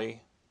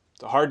Nellie.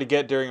 It's hard to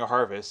get during a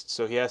harvest,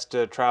 so he has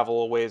to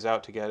travel a ways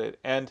out to get it.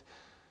 And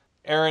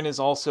Aaron is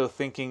also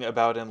thinking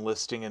about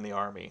enlisting in the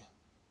army.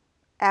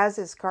 As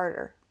is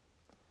Carter.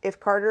 If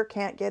Carter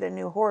can't get a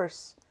new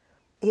horse,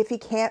 if he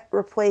can't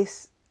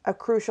replace a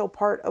crucial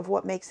part of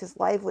what makes his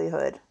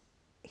livelihood.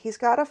 He's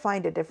got to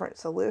find a different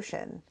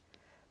solution.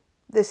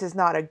 This is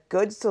not a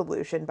good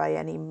solution by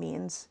any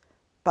means,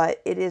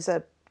 but it is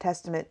a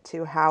testament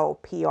to how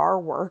PR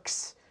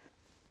works.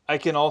 I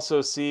can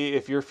also see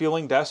if you're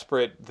feeling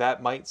desperate,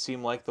 that might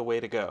seem like the way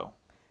to go.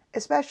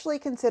 Especially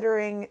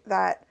considering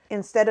that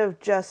instead of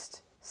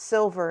just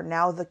silver,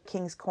 now the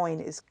king's coin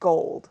is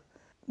gold.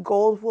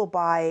 Gold will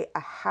buy a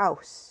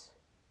house,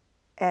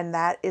 and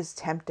that is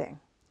tempting.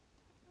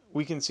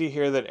 We can see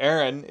here that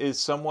Aaron is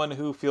someone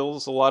who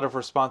feels a lot of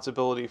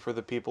responsibility for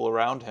the people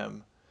around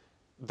him.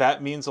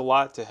 That means a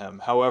lot to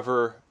him.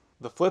 However,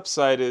 the flip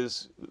side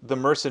is the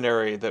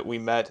mercenary that we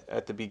met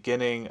at the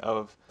beginning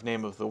of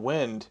Name of the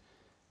Wind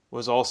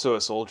was also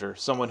a soldier,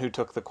 someone who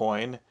took the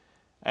coin.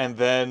 And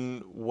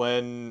then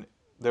when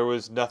there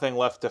was nothing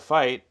left to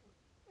fight,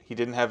 he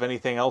didn't have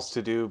anything else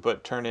to do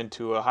but turn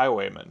into a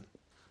highwayman.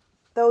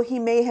 Though he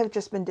may have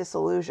just been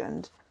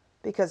disillusioned,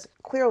 because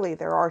clearly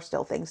there are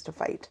still things to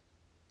fight.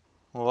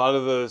 A lot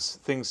of those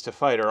things to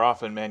fight are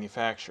often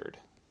manufactured.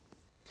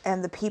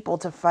 And the people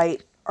to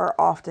fight are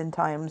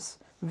oftentimes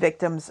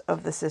victims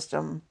of the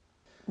system,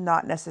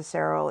 not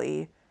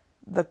necessarily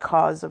the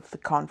cause of the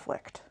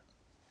conflict.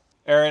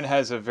 Aaron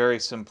has a very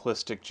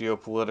simplistic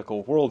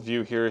geopolitical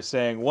worldview here,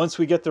 saying once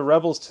we get the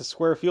rebels to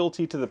swear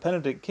fealty to the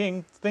penitent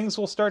king, things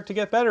will start to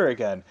get better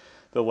again.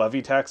 The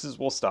levy taxes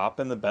will stop,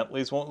 and the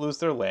Bentleys won't lose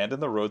their land,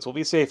 and the roads will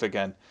be safe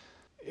again.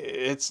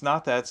 It's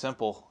not that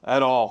simple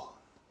at all.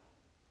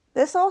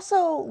 This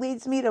also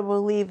leads me to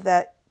believe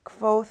that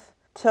Kvothe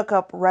took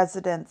up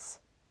residence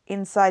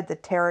inside the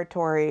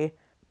territory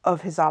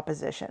of his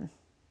opposition.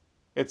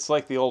 It's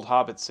like the old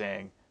Hobbit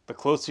saying, the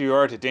closer you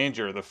are to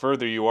danger, the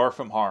further you are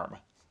from harm.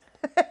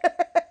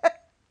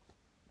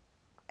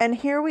 And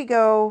here we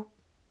go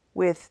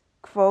with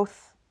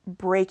Kvothe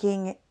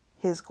breaking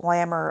his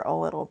glamour a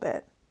little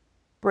bit,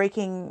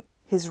 breaking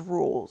his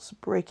rules,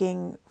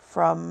 breaking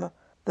from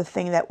the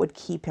thing that would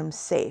keep him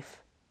safe.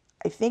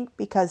 I think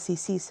because he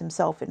sees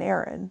himself in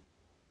Aaron.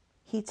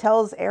 He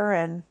tells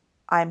Aaron,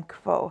 I'm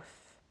Kvothe.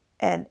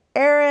 And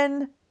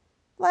Aaron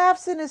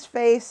laughs in his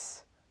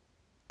face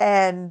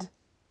and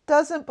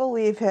doesn't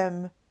believe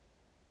him.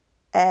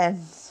 And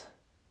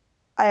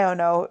I don't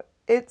know,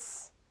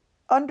 it's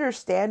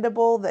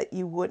understandable that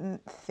you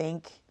wouldn't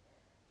think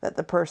that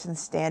the person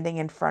standing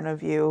in front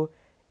of you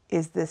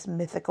is this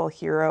mythical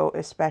hero,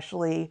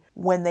 especially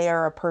when they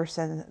are a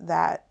person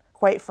that,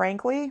 quite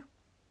frankly,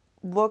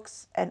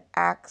 looks and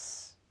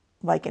acts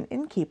like an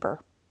innkeeper.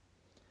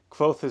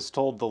 Kvothe has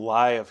told the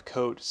lie of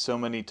Kote so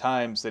many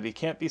times that he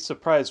can't be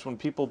surprised when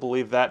people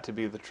believe that to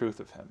be the truth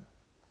of him.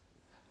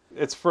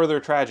 It's further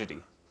tragedy,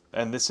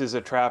 and this is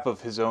a trap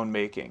of his own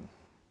making.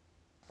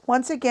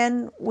 Once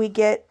again, we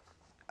get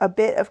a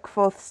bit of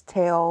Kvothe's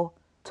tale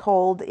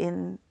told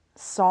in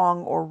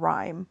song or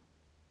rhyme.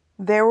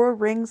 There were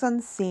rings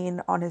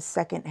unseen on his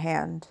second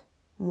hand.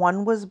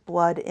 One was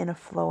blood in a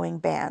flowing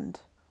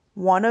band.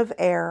 One of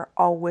air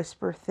all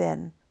whisper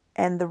thin,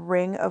 and the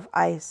ring of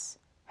ice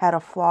had a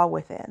flaw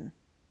within.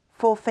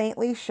 Full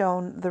faintly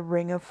shone the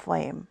ring of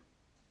flame,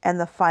 and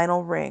the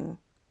final ring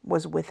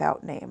was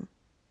without name.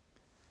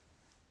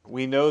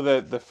 We know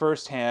that the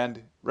first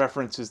hand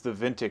references the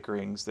Vintic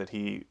rings that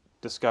he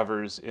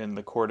discovers in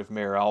the court of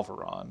Mayor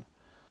Alvaron.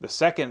 The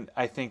second,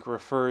 I think,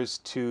 refers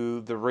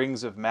to the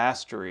rings of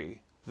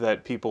mastery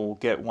that people will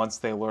get once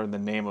they learn the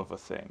name of a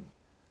thing.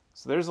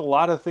 So there's a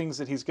lot of things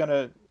that he's going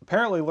to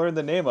apparently learn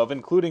the name of,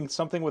 including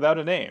something without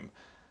a name.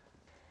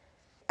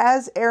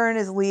 As Aaron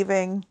is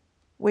leaving,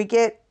 we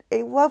get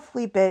a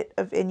lovely bit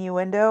of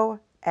innuendo,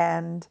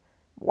 and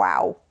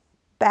wow,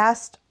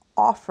 Bast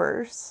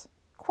offers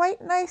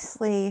quite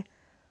nicely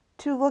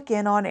to look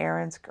in on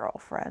Aaron's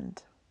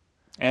girlfriend.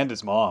 And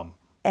his mom.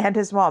 And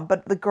his mom,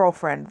 but the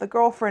girlfriend. The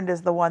girlfriend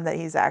is the one that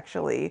he's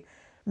actually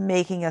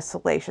making a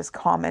salacious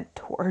comment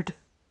toward.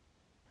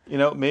 You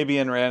know, maybe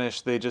in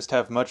Ranish they just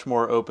have much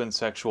more open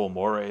sexual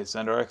mores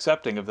and are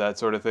accepting of that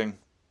sort of thing.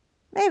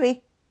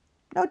 Maybe.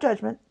 No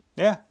judgment.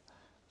 Yeah.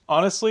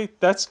 Honestly,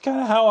 that's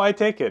kind of how I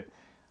take it.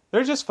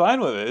 They're just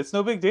fine with it. It's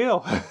no big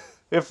deal.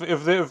 If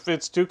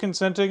it's two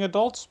consenting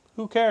adults,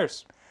 who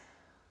cares?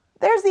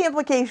 There's the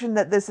implication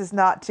that this is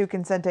not two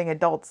consenting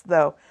adults,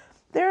 though.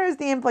 There is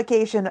the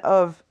implication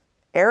of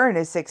Aaron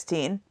is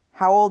 16.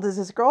 How old is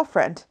his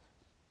girlfriend?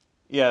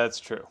 Yeah, that's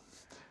true.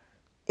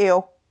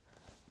 Ew.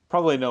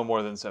 Probably no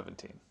more than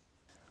 17.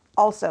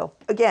 Also,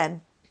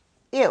 again,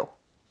 ew.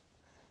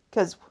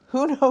 Because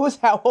who knows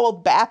how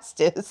old Bast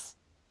is?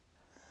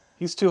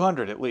 He's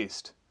 200 at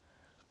least.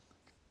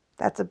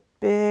 That's a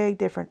big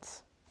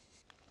difference.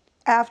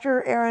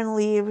 After Aaron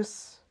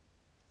leaves,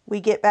 we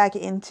get back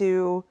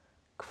into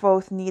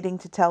Kvothe needing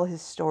to tell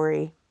his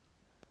story.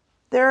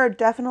 There are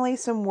definitely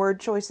some word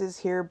choices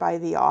here by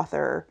the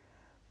author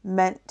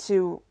meant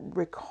to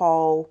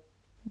recall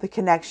the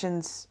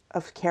connections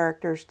of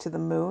characters to the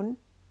moon,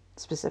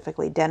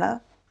 specifically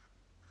Denna.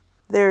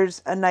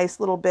 There's a nice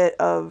little bit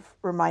of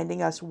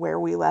reminding us where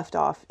we left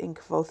off in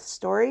Kvothe's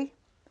story.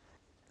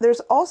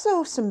 There's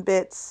also some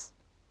bits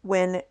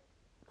when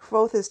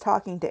Kvothe is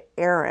talking to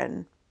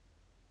Aaron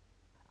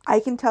I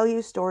can tell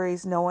you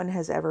stories no one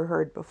has ever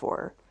heard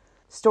before.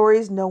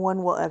 Stories no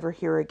one will ever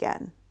hear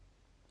again.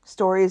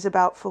 Stories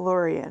about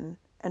Felurian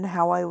and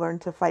how I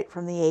learned to fight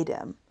from the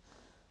Adem,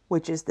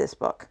 which is this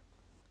book.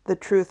 The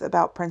truth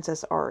about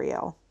Princess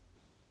Ariel.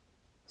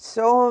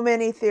 So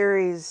many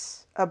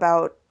theories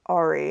about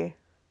Ari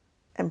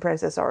and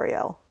Princess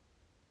Ariel.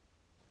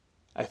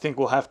 I think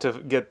we'll have to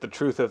get the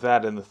truth of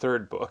that in the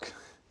third book.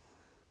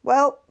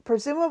 Well,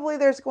 presumably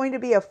there's going to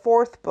be a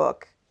fourth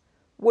book,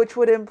 which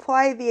would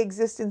imply the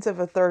existence of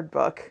a third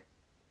book.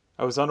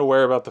 I was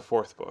unaware about the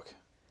fourth book.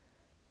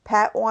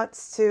 Pat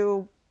wants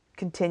to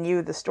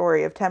continue the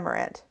story of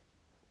Temerant.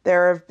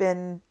 There have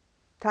been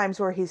times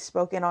where he's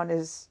spoken on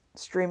his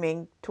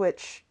streaming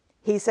Twitch.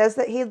 He says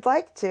that he'd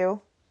like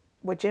to,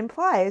 which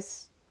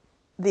implies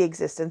the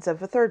existence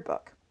of a third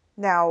book.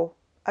 Now,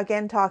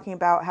 again, talking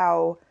about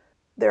how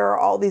there are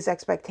all these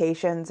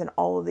expectations and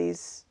all of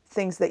these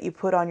things that you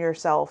put on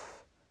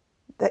yourself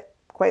that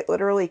quite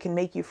literally can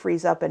make you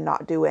freeze up and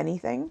not do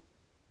anything.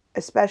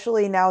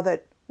 Especially now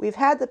that we've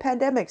had the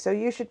pandemic, so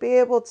you should be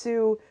able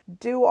to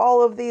do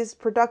all of these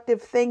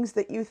productive things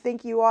that you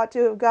think you ought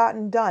to have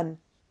gotten done.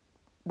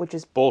 Which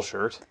is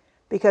bullshit.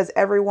 Because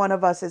every one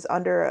of us is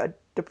under a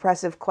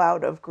depressive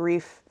cloud of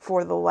grief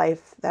for the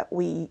life that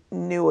we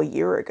knew a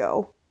year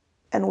ago.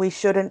 And we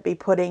shouldn't be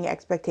putting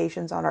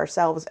expectations on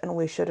ourselves, and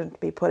we shouldn't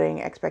be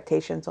putting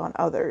expectations on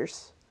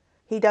others.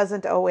 He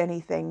doesn't owe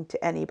anything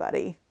to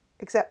anybody,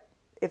 except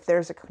if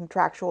there's a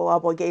contractual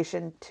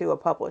obligation to a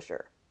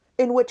publisher.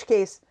 In which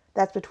case,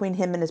 that's between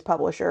him and his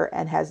publisher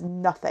and has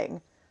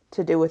nothing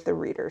to do with the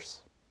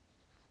readers.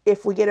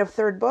 If we get a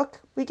third book,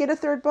 we get a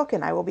third book,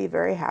 and I will be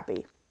very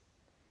happy.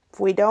 If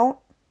we don't,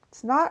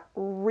 it's not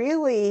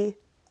really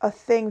a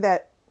thing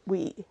that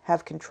we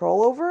have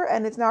control over,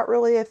 and it's not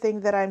really a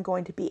thing that I'm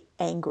going to be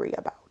angry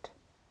about.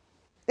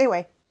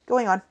 Anyway,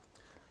 going on.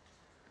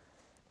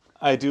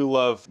 I do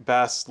love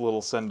Bast's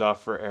little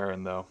send-off for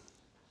Aaron, though.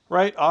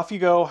 Right, off you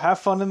go. Have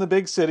fun in the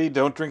big city.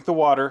 Don't drink the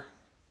water.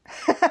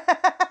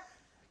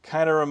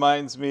 Kind of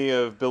reminds me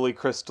of Billy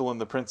Crystal in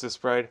The Princess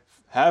Bride.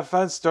 Have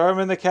fun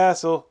storming the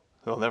castle.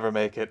 They'll never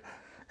make it.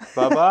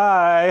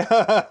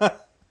 Bye-bye.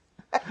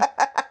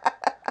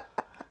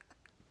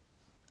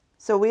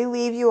 So we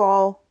leave you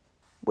all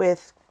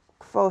with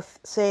Kvothe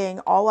saying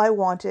all I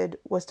wanted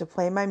was to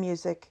play my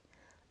music,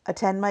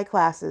 attend my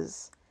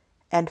classes,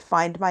 and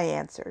find my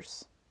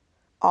answers.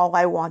 All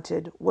I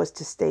wanted was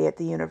to stay at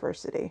the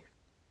university.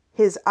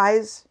 His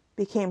eyes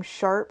became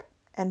sharp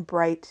and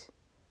bright,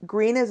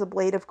 green as a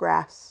blade of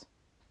grass,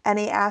 and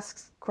he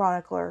asks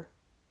Chronicler,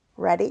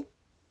 "Ready?"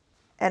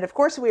 And of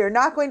course we are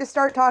not going to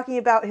start talking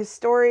about his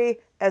story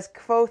as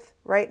Kvothe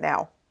right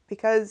now,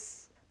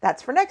 because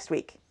that's for next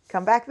week.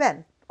 Come back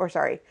then. Or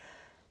sorry.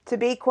 To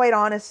be quite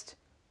honest,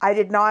 I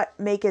did not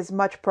make as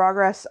much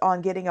progress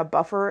on getting a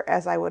buffer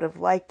as I would have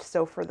liked.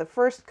 So for the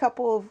first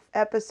couple of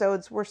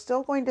episodes, we're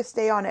still going to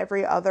stay on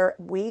every other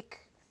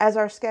week as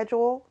our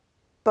schedule.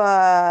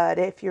 But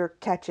if you're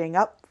catching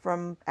up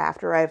from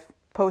after I've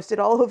posted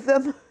all of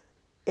them,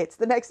 it's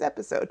the next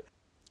episode.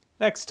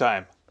 Next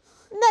time.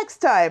 Next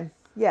time.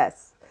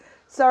 Yes.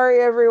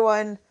 Sorry,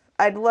 everyone.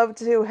 I'd love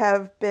to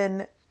have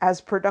been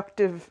as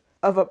productive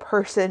of a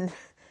person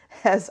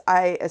as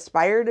I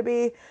aspire to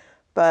be,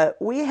 but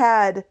we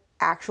had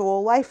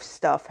actual life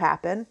stuff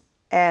happen,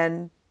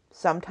 and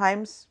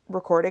sometimes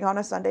recording on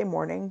a Sunday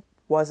morning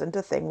wasn't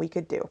a thing we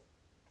could do.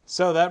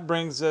 So that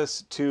brings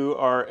us to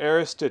our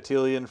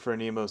Aristotelian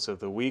phronimos of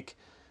the week.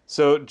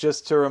 So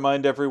just to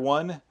remind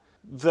everyone,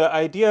 the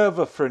idea of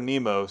a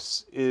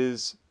phronimos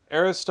is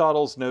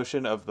Aristotle's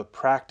notion of the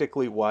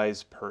practically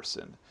wise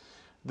person.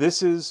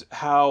 This is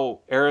how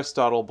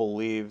Aristotle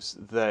believes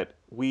that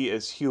we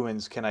as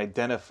humans can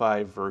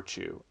identify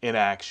virtue in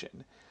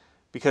action.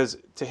 Because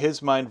to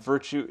his mind,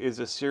 virtue is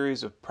a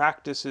series of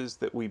practices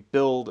that we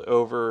build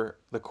over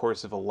the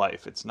course of a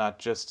life. It's not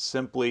just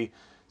simply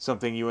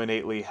something you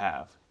innately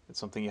have. It's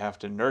something you have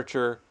to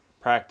nurture,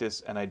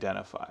 practice, and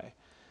identify.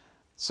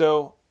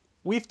 So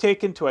we've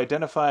taken to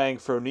identifying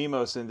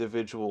phronimos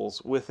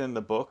individuals within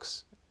the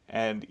books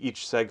and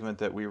each segment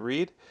that we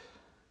read.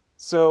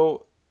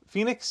 So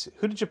Phoenix,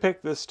 who did you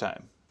pick this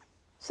time?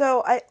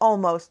 So I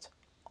almost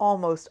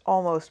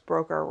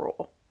broke our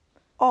rule.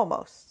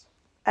 Almost.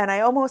 And I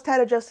almost had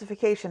a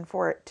justification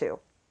for it too.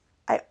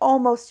 I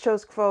almost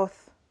chose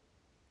Kvothe,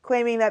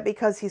 claiming that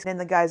because he's in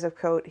the guise of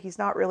Kote, he's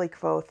not really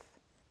Kvothe.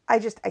 I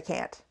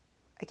can't.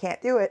 I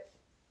can't do it.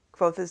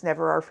 Kvothe is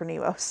never our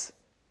phronimos.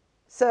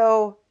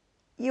 So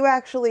you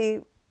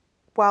actually,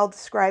 while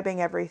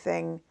describing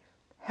everything,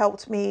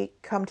 helped me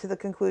come to the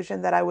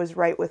conclusion that I was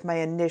right with my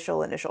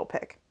initial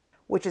pick,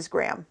 which is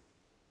Graham.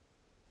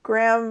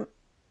 Graham,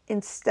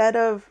 instead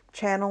of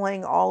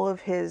channeling all of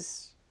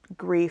his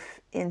grief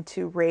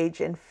into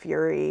rage and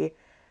fury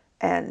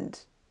and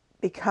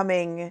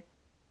becoming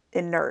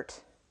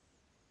inert,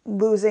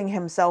 losing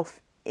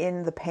himself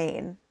in the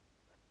pain,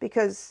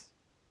 because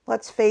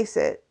let's face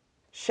it,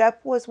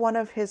 Shep was one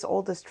of his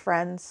oldest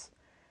friends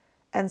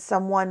and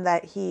someone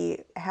that he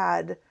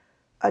had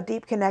a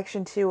deep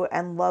connection to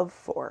and love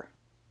for.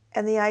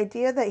 And the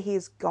idea that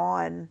he's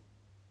gone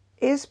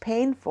is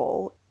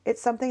painful.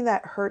 It's something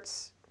that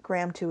hurts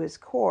Graham to his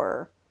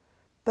core,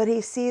 but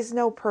he sees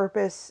no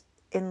purpose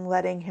in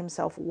letting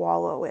himself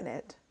wallow in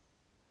it.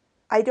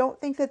 I don't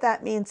think that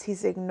that means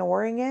he's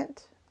ignoring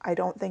it. I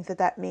don't think that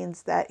that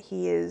means that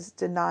he is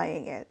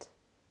denying it.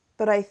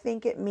 But I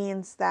think it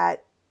means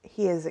that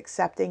he is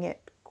accepting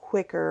it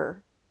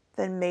quicker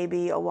than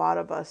maybe a lot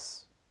of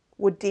us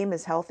would deem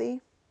as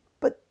healthy.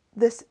 But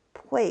this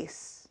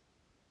place,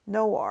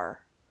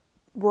 Nowhere,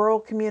 rural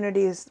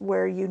communities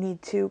where you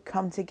need to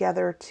come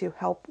together to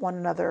help one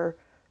another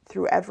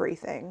through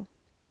everything,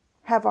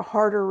 have a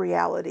harder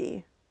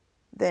reality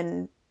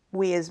than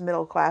we as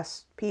middle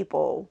class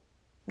people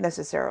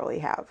necessarily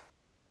have.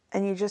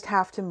 And you just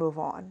have to move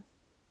on.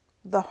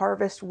 The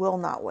harvest will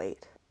not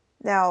wait.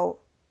 Now,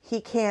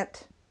 he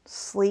can't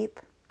sleep,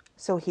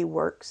 so he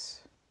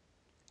works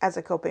as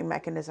a coping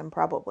mechanism,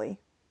 probably.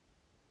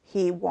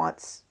 He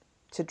wants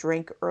to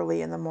drink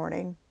early in the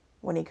morning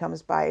when he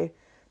comes by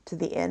to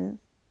the inn,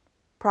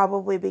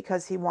 probably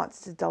because he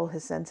wants to dull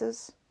his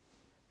senses.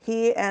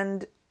 He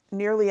and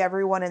nearly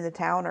everyone in the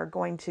town are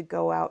going to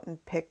go out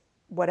and pick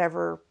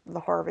whatever the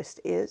harvest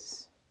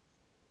is.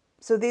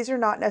 So these are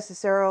not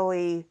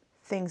necessarily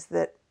things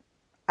that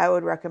I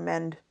would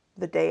recommend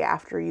the day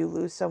after you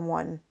lose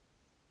someone.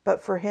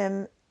 But for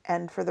him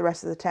and for the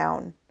rest of the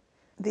town,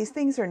 these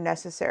things are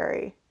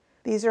necessary.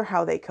 These are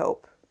how they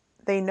cope.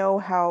 They know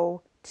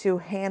how to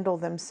handle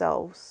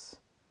themselves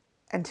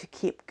and to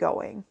keep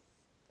going.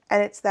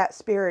 And it's that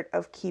spirit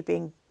of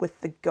keeping with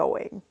the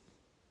going.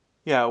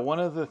 Yeah, one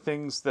of the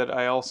things that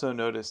I also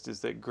noticed is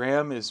that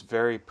Graham is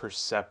very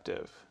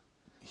perceptive.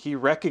 He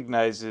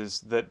recognizes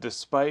that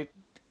despite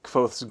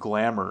Kvothe's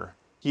glamour,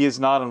 he is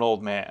not an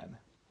old man.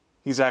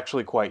 He's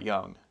actually quite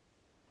young.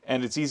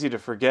 And it's easy to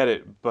forget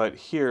it, but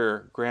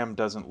here, Graham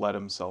doesn't let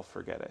himself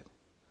forget it.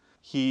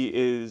 He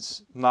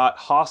is not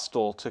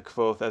hostile to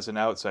Kvothe as an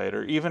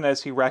outsider, even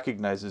as he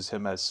recognizes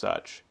him as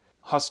such.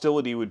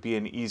 Hostility would be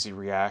an easy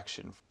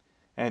reaction.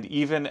 And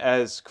even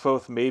as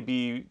Kvothe may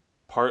be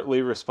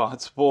partly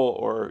responsible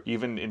or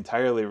even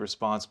entirely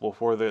responsible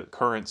for the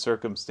current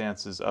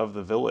circumstances of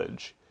the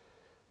village,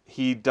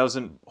 he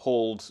doesn't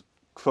hold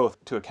Kvothe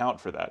to account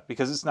for that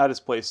because it's not his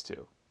place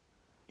to.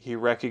 He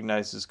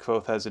recognizes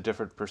Kvothe has a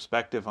different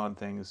perspective on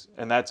things,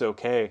 and that's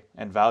okay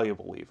and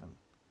valuable even.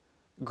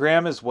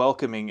 Graham is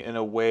welcoming in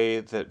a way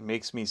that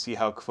makes me see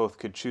how Kvothe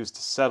could choose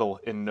to settle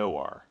in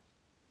Nowhere.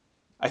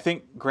 I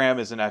think Graham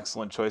is an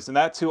excellent choice, and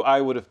that's who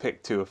I would have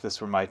picked too if this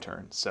were my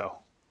turn, so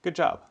good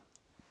job.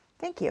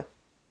 Thank you.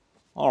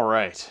 All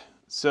right,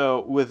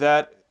 so with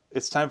that,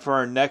 it's time for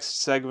our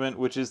next segment,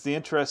 which is the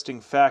interesting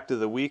fact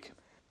of the week.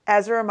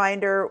 As a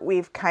reminder,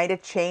 we've kind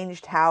of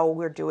changed how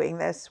we're doing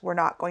this. We're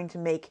not going to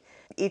make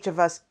each of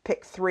us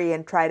pick 3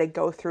 and try to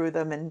go through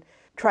them and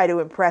try to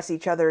impress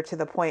each other to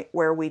the point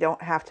where we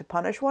don't have to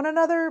punish one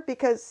another,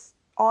 because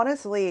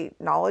honestly,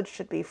 knowledge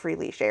should be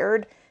freely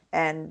shared,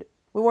 and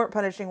we weren't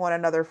punishing one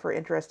another for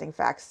interesting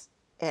facts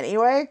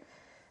anyway.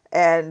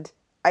 And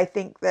I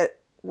think that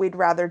we'd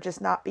rather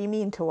just not be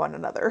mean to one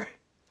another.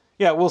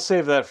 Yeah, we'll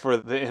save that for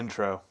the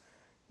intro.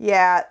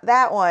 Yeah,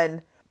 that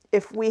one,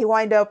 if we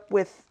wind up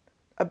with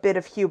a bit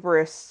of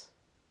hubris,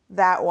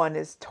 that one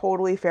is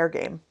totally fair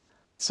game.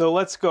 So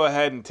let's go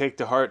ahead and take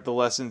to heart the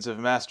lessons of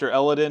Master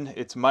Elodin.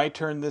 It's my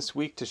turn this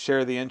week to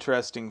share the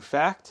interesting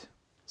fact.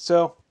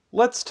 So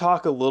let's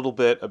talk a little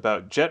bit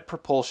about Jet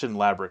Propulsion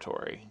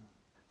Laboratory.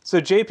 So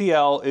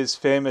JPL is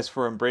famous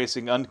for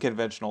embracing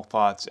unconventional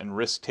thoughts and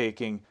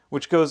risk-taking,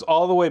 which goes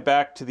all the way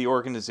back to the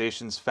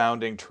organization's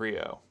founding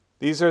trio.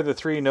 These are the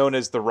 3 known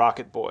as the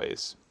Rocket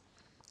Boys.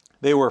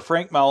 They were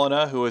Frank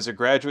Malina, who was a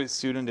graduate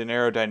student in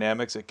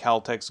aerodynamics at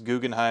Caltech's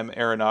Guggenheim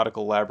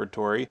Aeronautical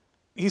Laboratory.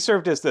 He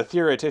served as the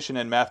theoretician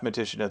and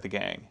mathematician of the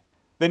gang.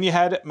 Then you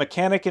had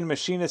mechanic and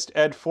machinist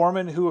Ed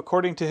Foreman, who,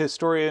 according to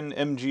historian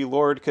M.G.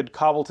 Lord, could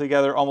cobble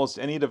together almost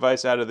any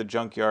device out of the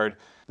junkyard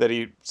that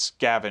he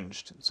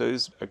scavenged. So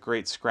he's a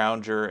great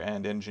scrounger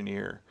and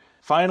engineer.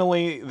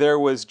 Finally, there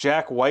was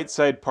Jack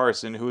Whiteside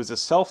Parson, who was a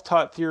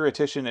self-taught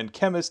theoretician and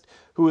chemist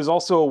who was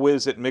also a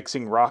whiz at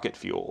mixing rocket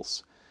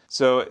fuels.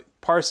 So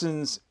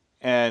Parsons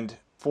and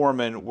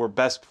Foreman were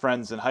best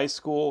friends in high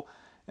school,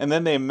 and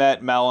then they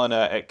met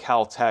Malina at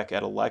Caltech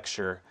at a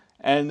lecture,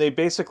 and they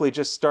basically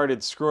just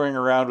started screwing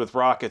around with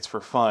rockets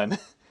for fun.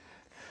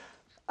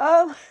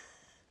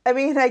 I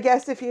mean, I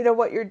guess if you know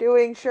what you're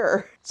doing,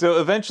 sure. So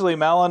eventually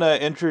Malina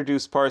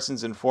introduced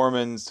Parsons and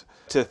Foreman's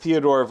to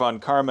Theodore von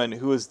Karman,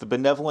 who was the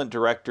benevolent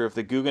director of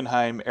the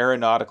Guggenheim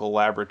Aeronautical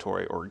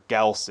Laboratory, or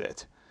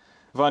GALCIT.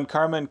 Von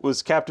Karman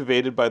was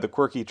captivated by the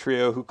quirky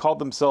trio, who called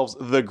themselves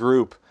The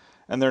Group,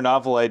 and their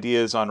novel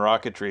ideas on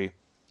rocketry.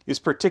 He was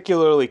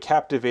particularly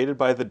captivated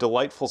by the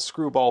delightful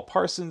screwball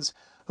Parsons,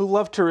 who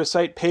loved to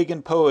recite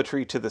pagan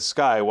poetry to the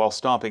sky while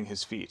stomping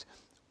his feet.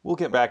 We'll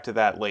get back to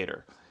that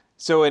later.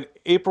 So in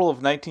April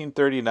of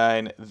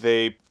 1939,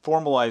 they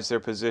formalized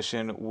their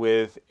position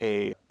with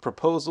a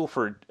proposal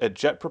for a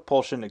jet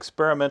propulsion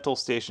experimental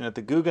station at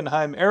the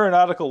Guggenheim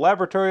Aeronautical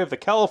Laboratory of the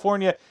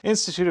California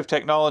Institute of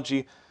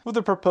Technology with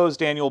a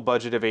proposed annual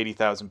budget of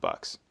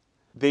 $80,000.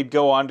 They'd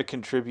go on to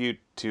contribute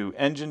to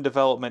engine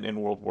development in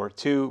World War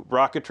II,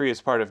 rocketry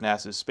as part of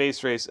NASA's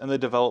space race, and the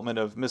development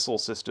of missile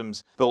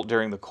systems built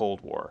during the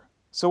Cold War.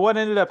 So what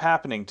ended up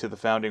happening to the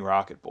founding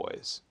Rocket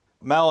Boys?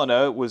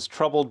 Malina was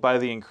troubled by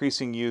the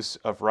increasing use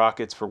of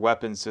rockets for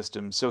weapons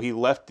systems, so he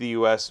left the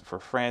US for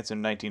France in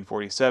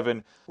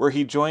 1947, where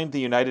he joined the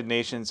United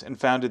Nations and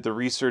founded the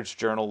research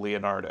journal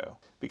Leonardo,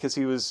 because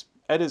he was,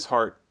 at his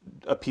heart,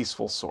 a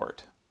peaceful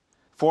sort.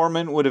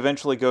 Foreman would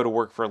eventually go to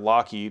work for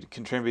Lockheed,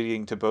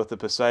 contributing to both the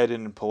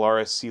Poseidon and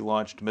Polaris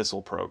sea-launched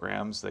missile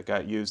programs that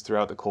got used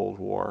throughout the Cold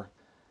War.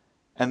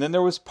 And then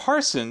there was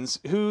Parsons,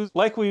 who,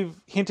 like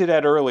we've hinted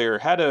at earlier,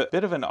 had a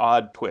bit of an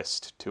odd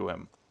twist to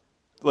him.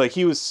 Like,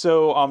 he was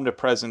so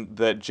omnipresent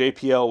that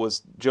JPL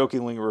was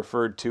jokingly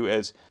referred to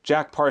as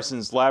Jack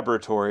Parsons'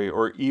 Laboratory,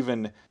 or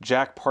even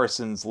Jack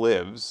Parsons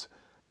Lives.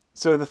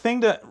 So the thing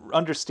to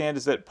understand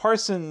is that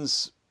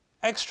Parsons'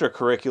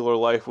 extracurricular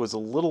life was a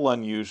little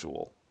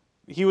unusual.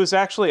 He was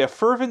actually a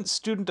fervent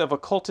student of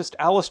occultist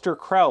Aleister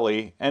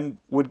Crowley, and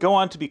would go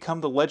on to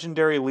become the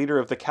legendary leader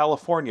of the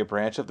California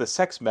branch of the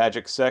sex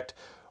magic sect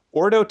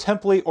Ordo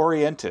Templi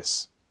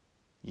Orientis.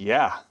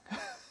 Yeah.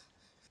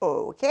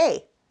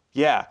 Okay.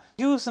 Yeah,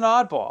 he was an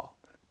oddball.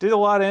 Did a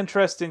lot of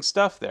interesting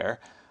stuff there.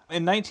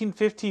 In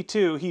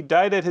 1952, he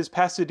died at his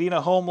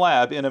Pasadena home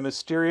lab in a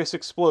mysterious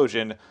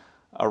explosion,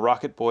 a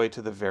rocket boy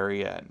to the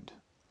very end.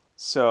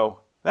 So,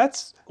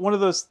 that's one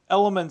of those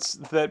elements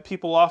that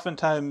people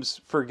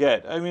oftentimes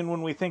forget. I mean,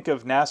 when we think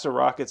of NASA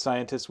rocket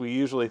scientists, we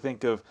usually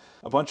think of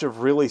a bunch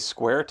of really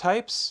square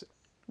types.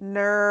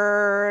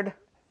 Nerd.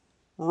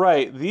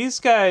 Right, these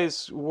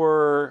guys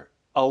were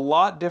a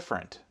lot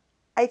different.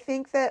 I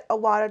think that a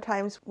lot of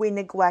times we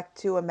neglect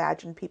to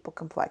imagine people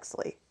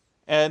complexly.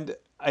 And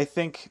I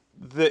think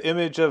the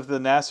image of the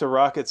NASA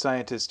rocket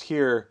scientist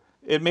here,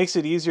 it makes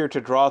it easier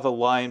to draw the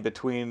line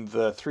between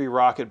the three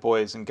rocket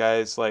boys and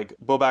guys like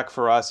Bobak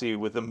Farasi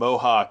with the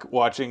mohawk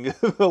watching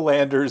the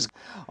landers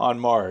on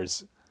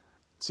Mars.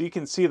 So you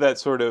can see that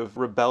sort of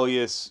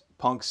rebellious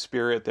punk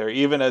spirit there,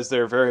 even as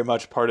they're very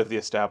much part of the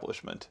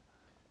establishment.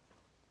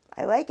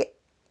 I like it.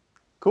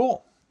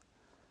 Cool.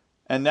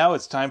 And now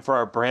it's time for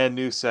our brand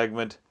new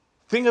segment,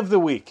 Thing of the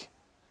Week.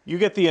 You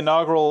get the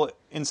inaugural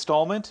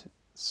installment,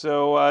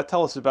 so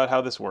tell us about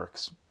how this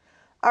works.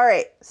 All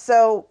right.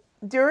 So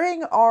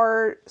during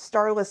our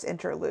Starless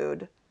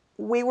interlude,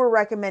 we were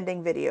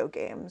recommending video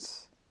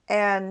games.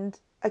 And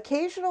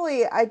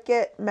occasionally I'd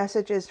get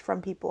messages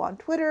from people on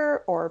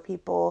Twitter or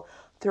people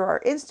through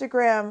our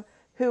Instagram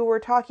who were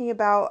talking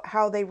about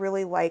how they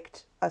really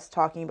liked us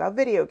talking about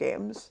video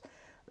games,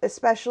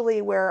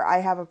 especially where I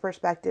have a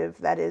perspective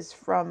that is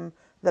from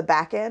the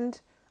back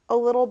end a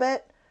little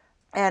bit,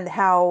 and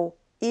how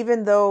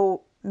even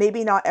though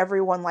maybe not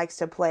everyone likes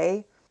to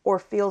play or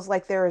feels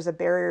like there is a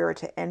barrier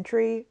to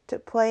entry to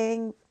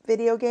playing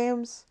video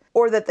games,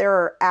 or that there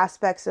are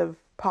aspects of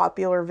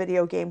popular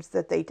video games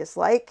that they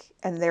dislike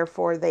and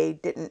therefore they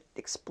didn't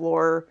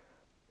explore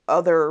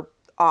other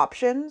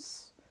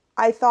options,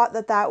 I thought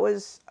that that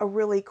was a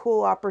really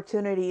cool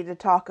opportunity to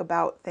talk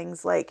about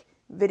things like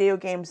video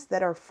games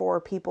that are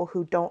for people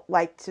who don't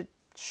like to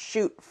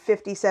shoot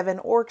 57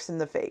 orcs in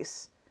the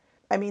face.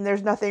 I mean,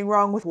 there's nothing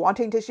wrong with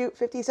wanting to shoot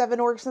 57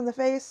 orcs in the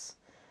face.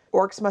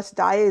 Orcs Must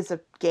Die is a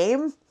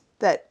game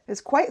that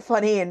is quite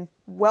funny and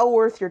well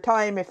worth your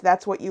time if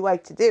that's what you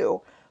like to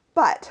do.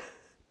 But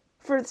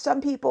for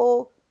some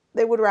people,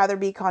 they would rather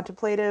be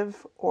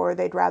contemplative, or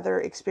they'd rather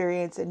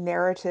experience a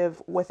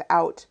narrative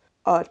without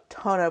a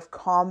ton of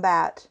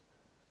combat,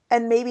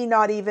 and maybe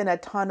not even a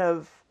ton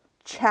of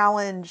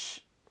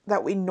challenge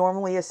that we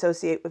normally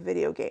associate with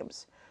video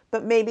games.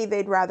 But maybe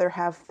they'd rather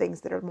have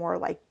things that are more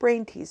like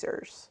brain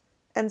teasers.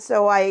 And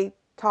so I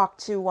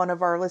talked to one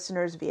of our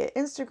listeners via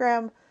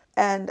Instagram,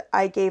 and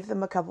I gave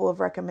them a couple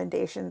of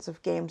recommendations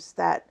of games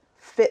that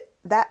fit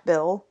that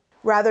bill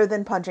rather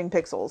than punching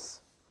pixels.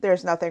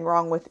 There's nothing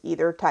wrong with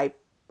either type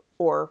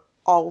or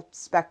all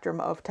spectrum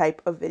of type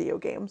of video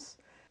games.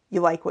 You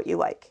like what you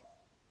like.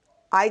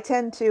 I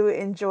tend to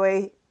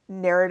enjoy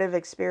narrative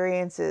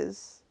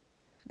experiences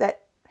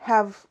that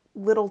have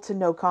little to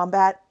no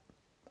combat.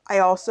 I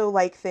also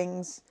like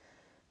things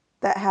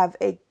that have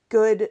a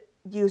good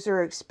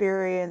user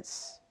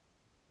experience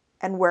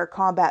and where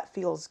combat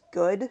feels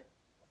good,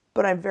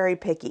 but I'm very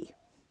picky,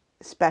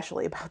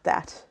 especially about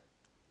that.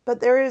 But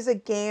there is a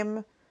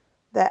game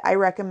that I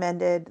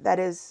recommended that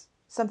is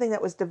something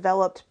that was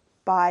developed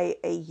by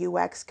a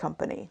UX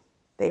company.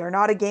 They are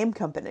not a game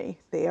company.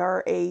 They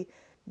are a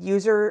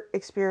user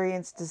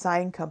experience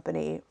design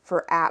company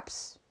for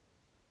apps,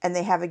 and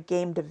they have a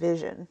game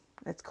division.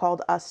 It's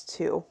called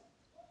Us2,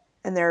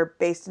 and they're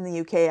based in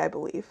the UK, I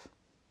believe.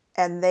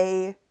 And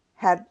they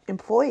had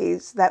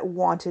employees that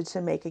wanted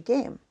to make a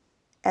game.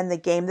 And the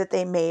game that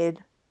they made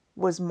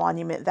was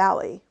Monument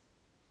Valley,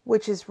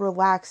 which is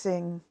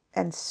relaxing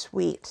and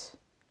sweet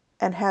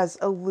and has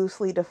a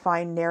loosely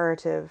defined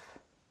narrative.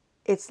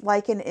 It's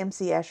like an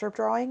MC Escher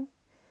drawing.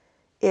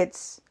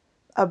 It's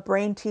a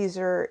brain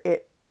teaser.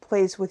 It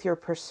plays with your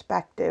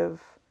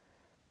perspective.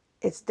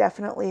 It's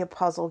definitely a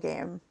puzzle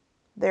game.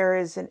 There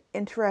is an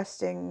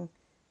interesting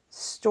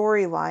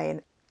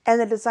storyline. And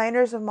the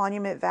designers of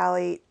Monument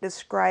Valley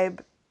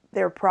describe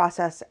their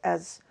process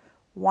as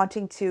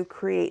wanting to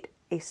create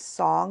a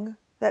song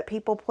that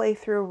people play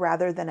through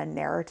rather than a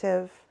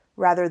narrative,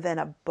 rather than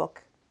a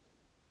book.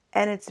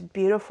 And it's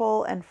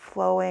beautiful and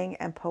flowing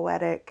and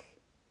poetic.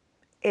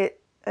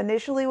 It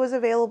initially was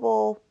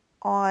available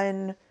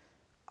on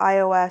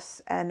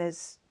iOS and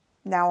is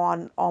now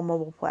on all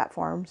mobile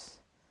platforms.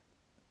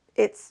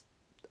 It's,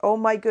 oh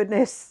my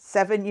goodness,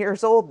 7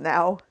 years old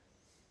now.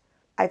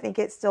 I think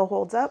it still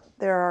holds up.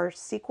 There are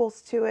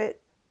sequels to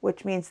it,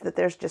 which means that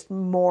there's just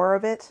more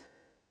of it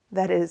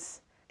that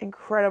is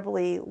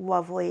incredibly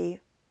lovely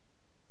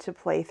to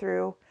play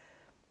through.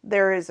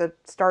 There is a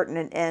start and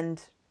an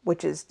end,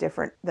 which is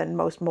different than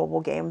most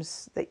mobile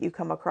games that you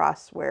come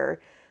across,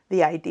 where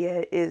the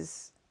idea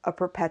is a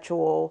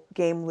perpetual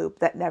game loop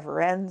that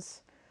never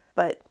ends.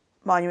 But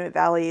Monument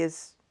Valley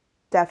is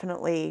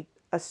definitely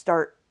a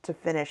start to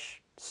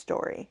finish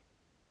story.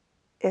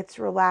 It's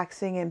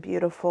relaxing and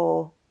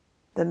beautiful.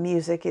 The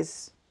music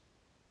is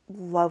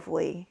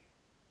lovely.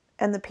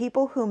 And the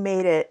people who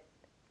made it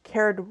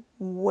cared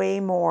way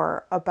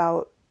more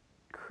about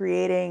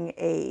creating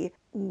a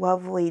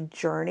lovely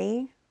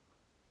journey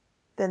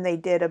than they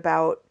did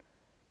about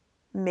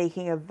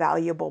making a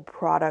valuable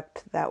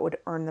product that would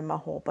earn them a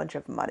whole bunch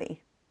of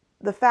money.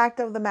 The fact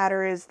of the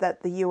matter is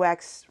that the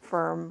UX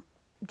firm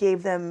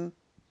gave them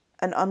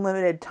an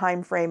unlimited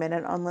time frame and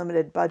an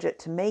unlimited budget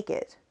to make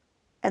it.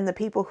 And the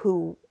people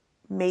who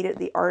made it,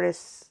 the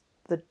artists,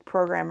 the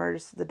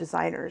programmers, the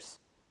designers,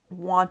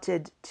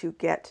 wanted to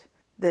get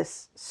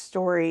this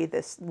story,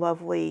 this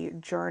lovely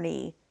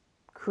journey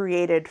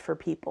created for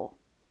people.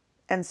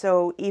 And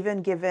so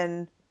even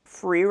given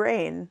free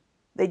reign,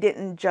 they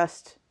didn't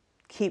just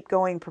keep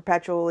going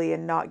perpetually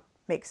and not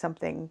make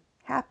something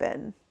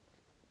happen.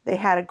 They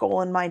had a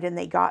goal in mind and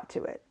they got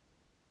to it.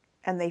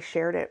 And they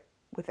shared it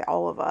with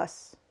all of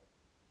us.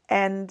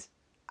 And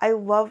I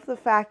love the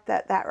fact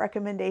that that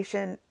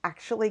recommendation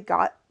actually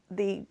got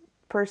the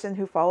person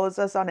who follows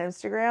us on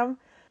Instagram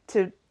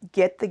to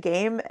get the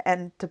game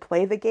and to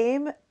play the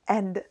game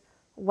and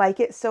like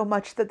it so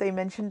much that they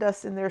mentioned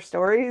us in their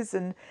stories.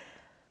 And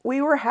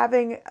we were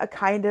having a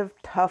kind of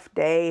tough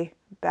day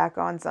back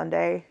on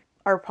Sunday.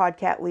 Our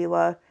podcat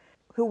Leela,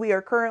 who we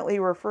are currently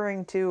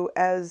referring to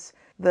as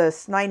the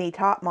Sniny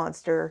Top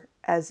Monster,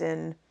 as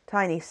in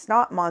tiny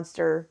snot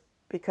monster,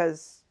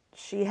 because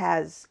she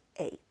has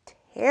a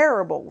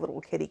terrible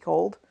little kitty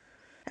cold.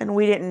 And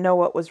we didn't know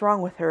what was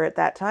wrong with her at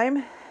that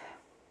time.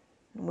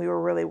 We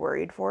were really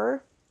worried for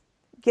her.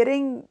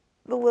 Getting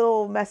the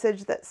little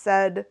message that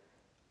said,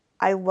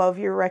 "I love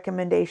your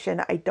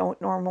recommendation. I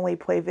don't normally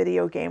play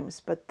video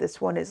games, but this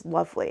one is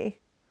lovely."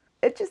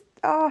 It just,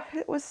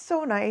 it was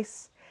so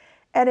nice.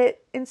 And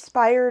it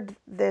inspired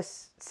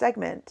this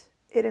segment.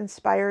 It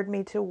inspired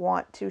me to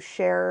want to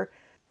share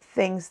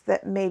things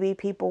that maybe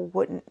people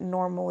wouldn't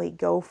normally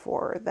go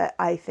for, that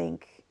I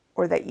think,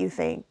 or that you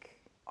think,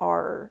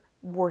 are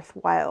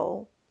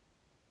worthwhile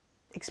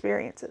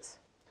experiences.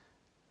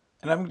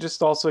 And I'm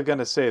just also going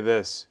to say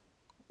this.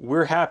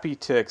 We're happy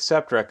to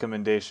accept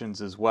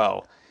recommendations as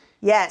well.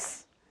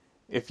 Yes.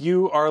 If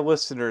you, our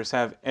listeners,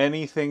 have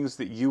any things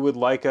that you would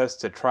like us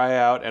to try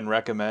out and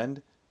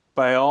recommend,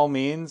 by all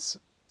means,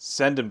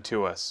 send them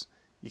to us.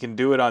 You can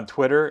do it on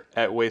Twitter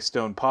at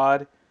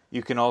WaystonePod.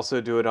 You can also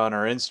do it on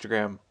our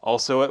Instagram,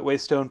 also at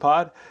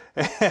WaystonePod.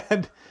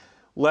 And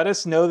let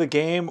us know the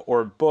game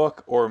or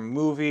book or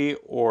movie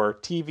or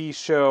TV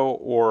show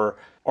or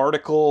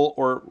article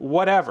or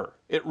whatever.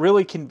 It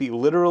really can be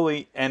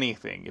literally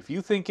anything. If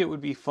you think it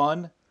would be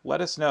fun,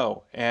 let us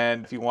know.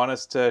 And if you want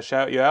us to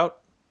shout you out,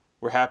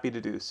 we're happy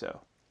to do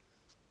so.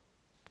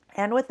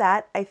 And with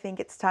that, I think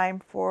it's time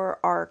for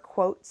our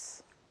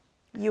quotes.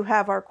 You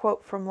have our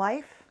quote from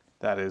life.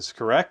 That is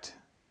correct.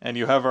 And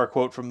you have our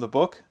quote from the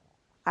book.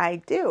 I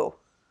do.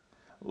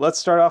 Let's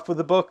start off with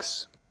the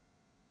books.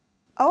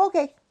 Oh,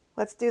 okay.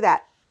 Let's do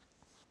that.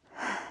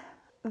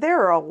 There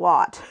are a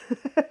lot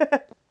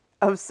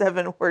of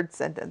 7-word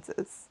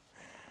sentences.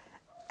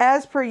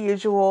 As per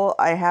usual,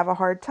 I have a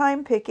hard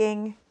time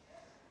picking.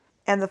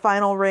 And the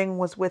final ring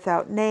was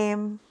without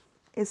name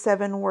is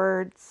 7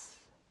 words.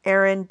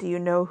 Aaron, do you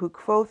know who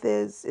Kvothe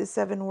is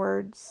 7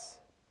 words.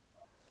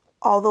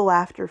 All the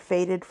laughter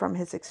faded from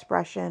his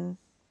expression.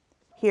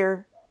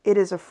 Here, it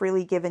is a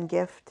freely given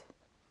gift.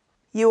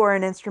 You are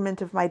an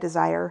instrument of my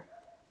desire.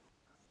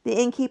 The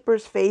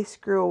innkeeper's face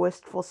grew a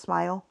wistful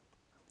smile.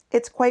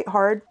 It's quite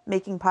hard,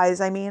 making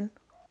pies, I mean.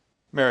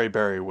 Mary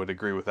Berry would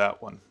agree with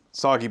that one.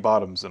 Soggy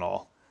bottoms and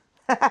all.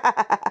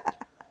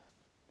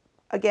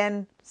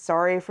 Again,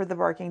 sorry for the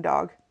barking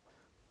dog.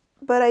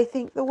 But I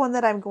think the one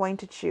that I'm going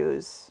to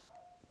choose,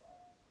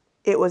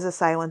 it was a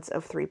silence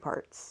of 3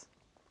 parts.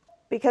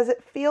 Because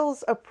it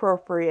feels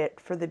appropriate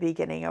for the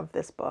beginning of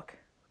this book.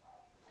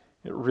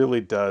 It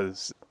really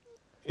does.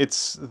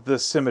 It's the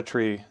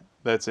symmetry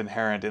that's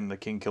inherent in the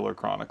Kingkiller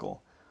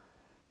Chronicle.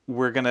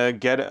 We're going to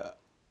get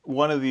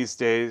one of these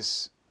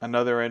days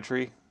another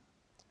entry,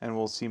 and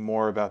we'll see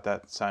more about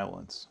that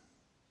silence.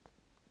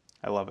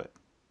 I love it.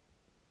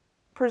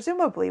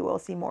 Presumably we'll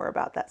see more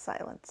about that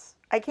silence.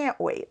 I can't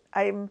wait.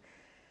 I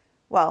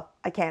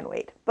can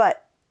wait,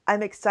 but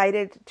I'm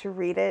excited to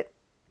read it,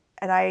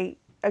 and I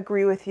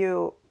agree with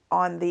you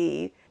on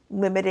the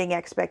limiting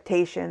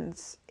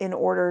expectations in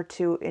order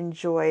to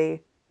enjoy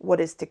what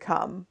is to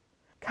come.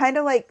 Kind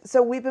of like,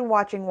 so we've been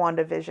watching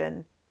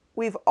WandaVision.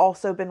 We've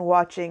also been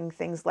watching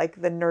things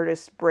like the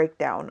Nerdist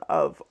breakdown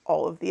of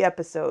all of the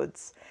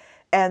episodes.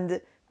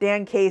 And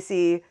Dan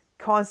Casey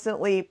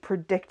constantly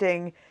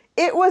predicting,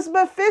 it was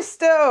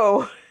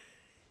Mephisto!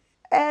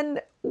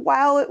 And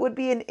while it would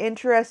be an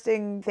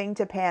interesting thing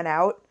to pan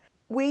out,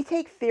 we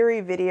take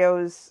theory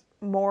videos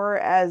more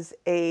as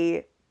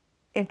a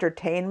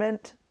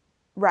entertainment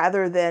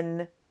rather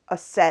than a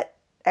set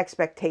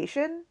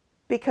expectation,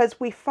 because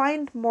we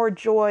find more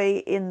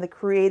joy in the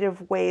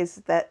creative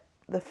ways that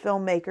the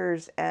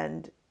filmmakers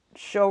and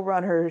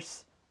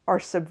showrunners are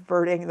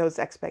subverting those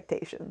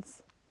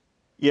expectations.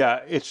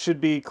 Yeah, it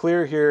should be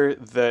clear here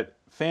that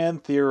fan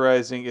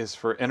theorizing is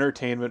for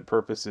entertainment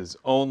purposes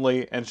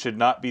only and should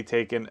not be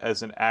taken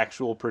as an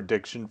actual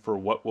prediction for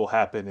what will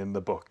happen in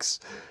the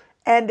books.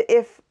 And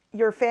if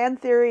your fan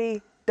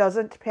theory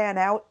doesn't pan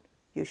out,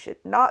 you should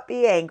not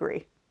be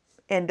angry.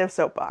 End of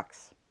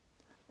soapbox.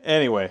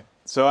 Anyway,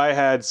 so I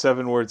had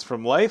 7 words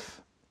from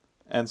life,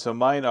 and so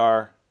mine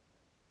are,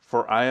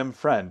 for I am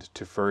friend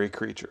to furry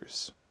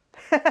creatures.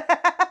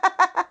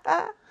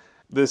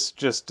 This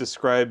just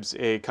describes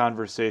a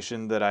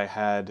conversation that I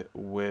had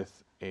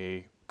with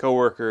a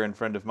coworker and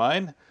friend of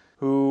mine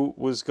who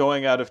was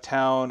going out of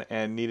town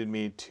and needed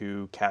me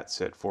to cat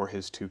sit for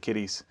his 2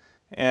 kitties.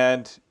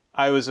 And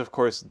I was, of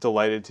course,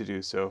 delighted to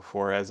do so,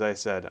 for as I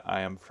said,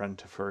 I am friend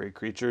to furry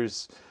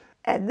creatures.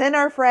 And then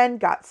our friend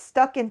got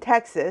stuck in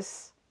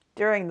Texas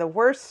during the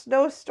worst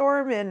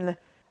snowstorm in...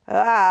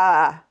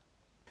 Yeah,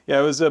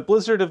 it was a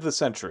blizzard of the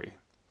century.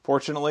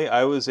 Fortunately,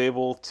 I was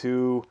able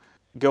to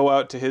go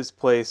out to his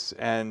place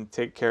and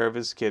take care of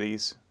his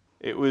kitties.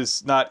 It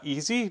was not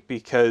easy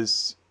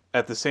because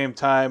at the same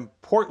time,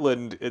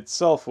 Portland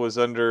itself was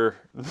under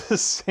the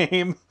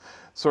same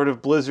sort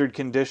of blizzard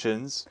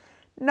conditions.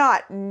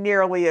 Not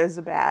nearly as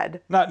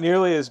bad. Not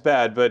nearly as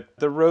bad, but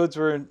the roads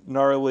were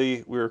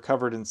gnarly. We were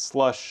covered in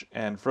slush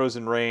and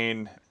frozen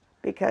rain.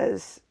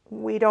 Because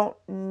we don't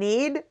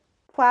need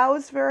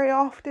plows very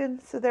often,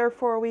 so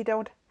therefore we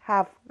don't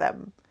have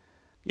them.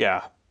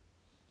 Yeah.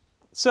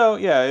 So,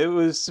 yeah, it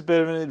was a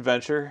bit of an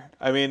adventure.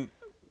 I mean,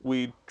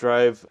 we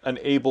drive an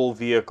able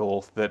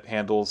vehicle that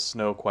handles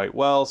snow quite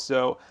well,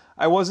 so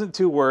I wasn't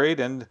too worried,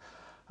 and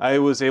I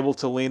was able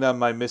to lean on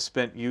my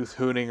misspent youth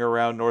hooning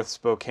around North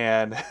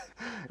Spokane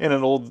in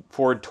an old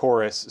Ford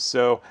Taurus.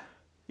 So,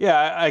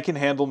 yeah, I can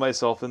handle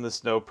myself in the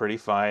snow pretty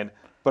fine,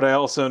 but I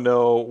also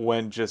know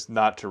when just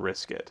not to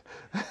risk it.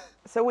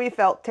 So we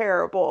felt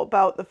terrible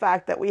about the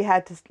fact that we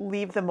had to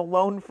leave them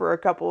alone for a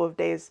couple of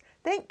days.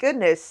 Thank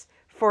goodness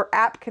for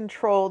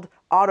app-controlled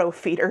auto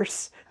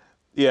feeders.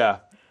 Yeah.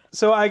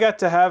 So I got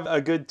to have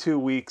a good 2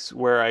 weeks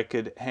where I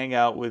could hang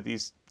out with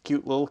these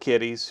cute little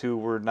kitties who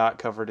were not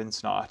covered in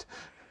snot.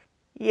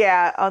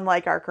 Yeah,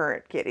 unlike our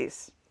current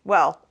kitties.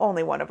 Well,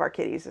 only one of our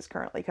kitties is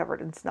currently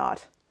covered in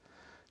snot.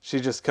 She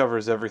just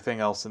covers everything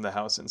else in the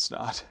house in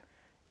snot.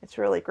 It's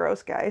really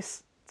gross,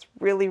 guys. It's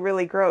really,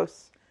 really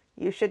gross.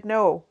 You should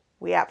know.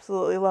 We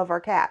absolutely love our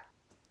cat.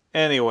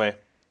 Anyway,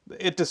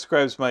 it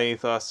describes my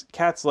ethos.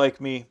 Cats like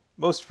me.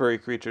 Most furry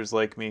creatures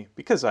like me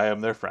because I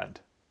am their friend.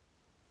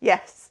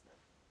 Yes.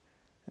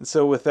 And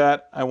so with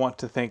that, I want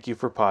to thank you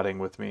for potting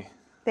with me.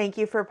 Thank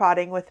you for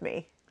potting with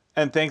me.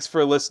 And thanks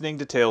for listening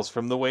to Tales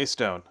from the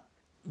Waystone.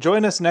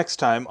 Join us next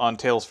time on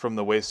Tales from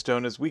the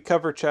Waystone as we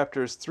cover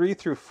chapters 3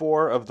 through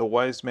 4 of The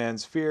Wise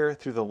Man's Fear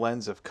through the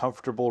lens of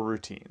comfortable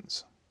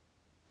routines.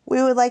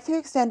 We would like to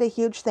extend a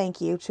huge thank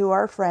you to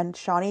our friend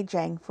Shawnee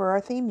Jang for our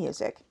theme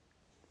music.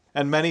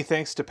 And many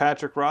thanks to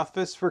Patrick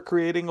Rothfuss for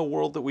creating a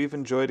world that we've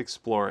enjoyed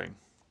exploring.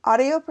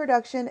 Audio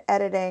production,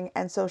 editing,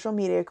 and social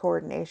media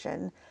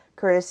coordination,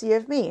 courtesy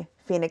of me,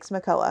 Phoenix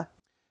McCullough.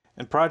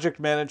 And project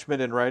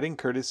management and writing,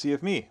 courtesy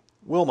of me,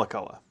 Will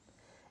McCullough.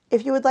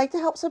 If you would like to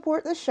help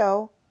support the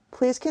show,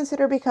 please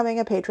consider becoming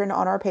a patron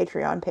on our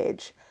Patreon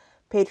page,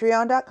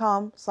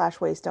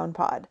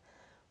 patreon.com/waystonepod.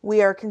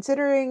 We are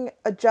considering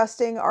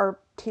adjusting our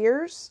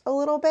tiers a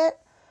little bit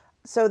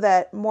so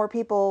that more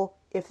people,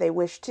 if they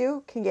wish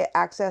to, can get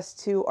access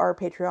to our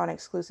Patreon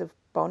exclusive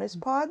bonus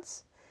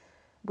pods.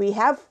 We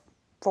have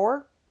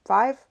 4,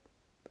 5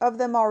 of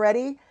them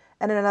already,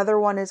 and another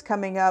one is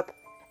coming up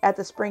at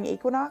the spring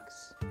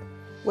equinox,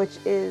 which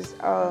is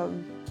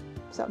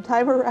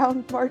sometime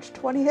around March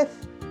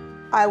 20th.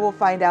 I will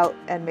find out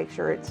and make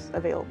sure it's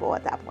available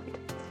at that point.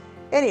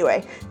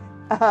 Anyway,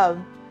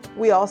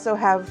 we also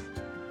have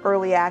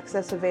early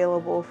access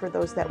available for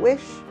those that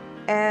wish,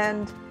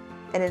 and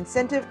an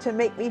incentive to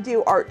make me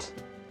do art.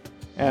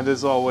 And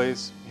as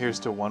always, here's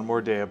to one more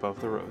day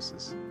above the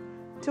roses.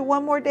 To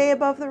one more day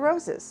above the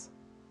roses.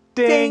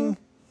 Ding!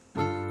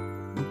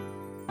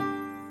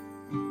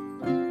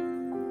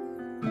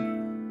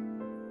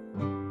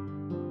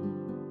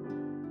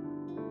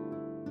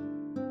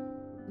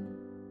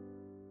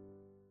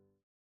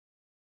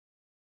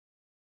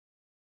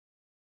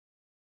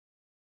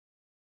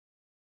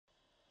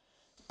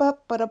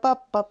 Bup ba da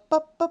bup bup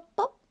bup bup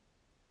bup.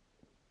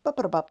 Bup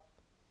ba da bup.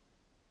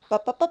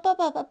 Bup bup bup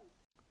bup bup.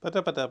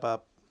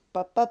 Ba-da-ba-da-bop.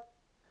 Bup bup.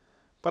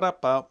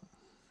 Ba-da-bop.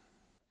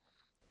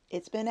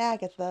 It's been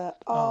Agatha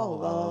all All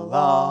along.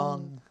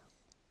 along.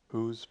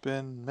 Who's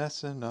been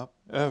messing up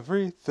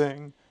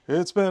everything?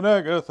 It's been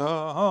Agatha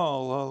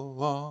all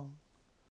along.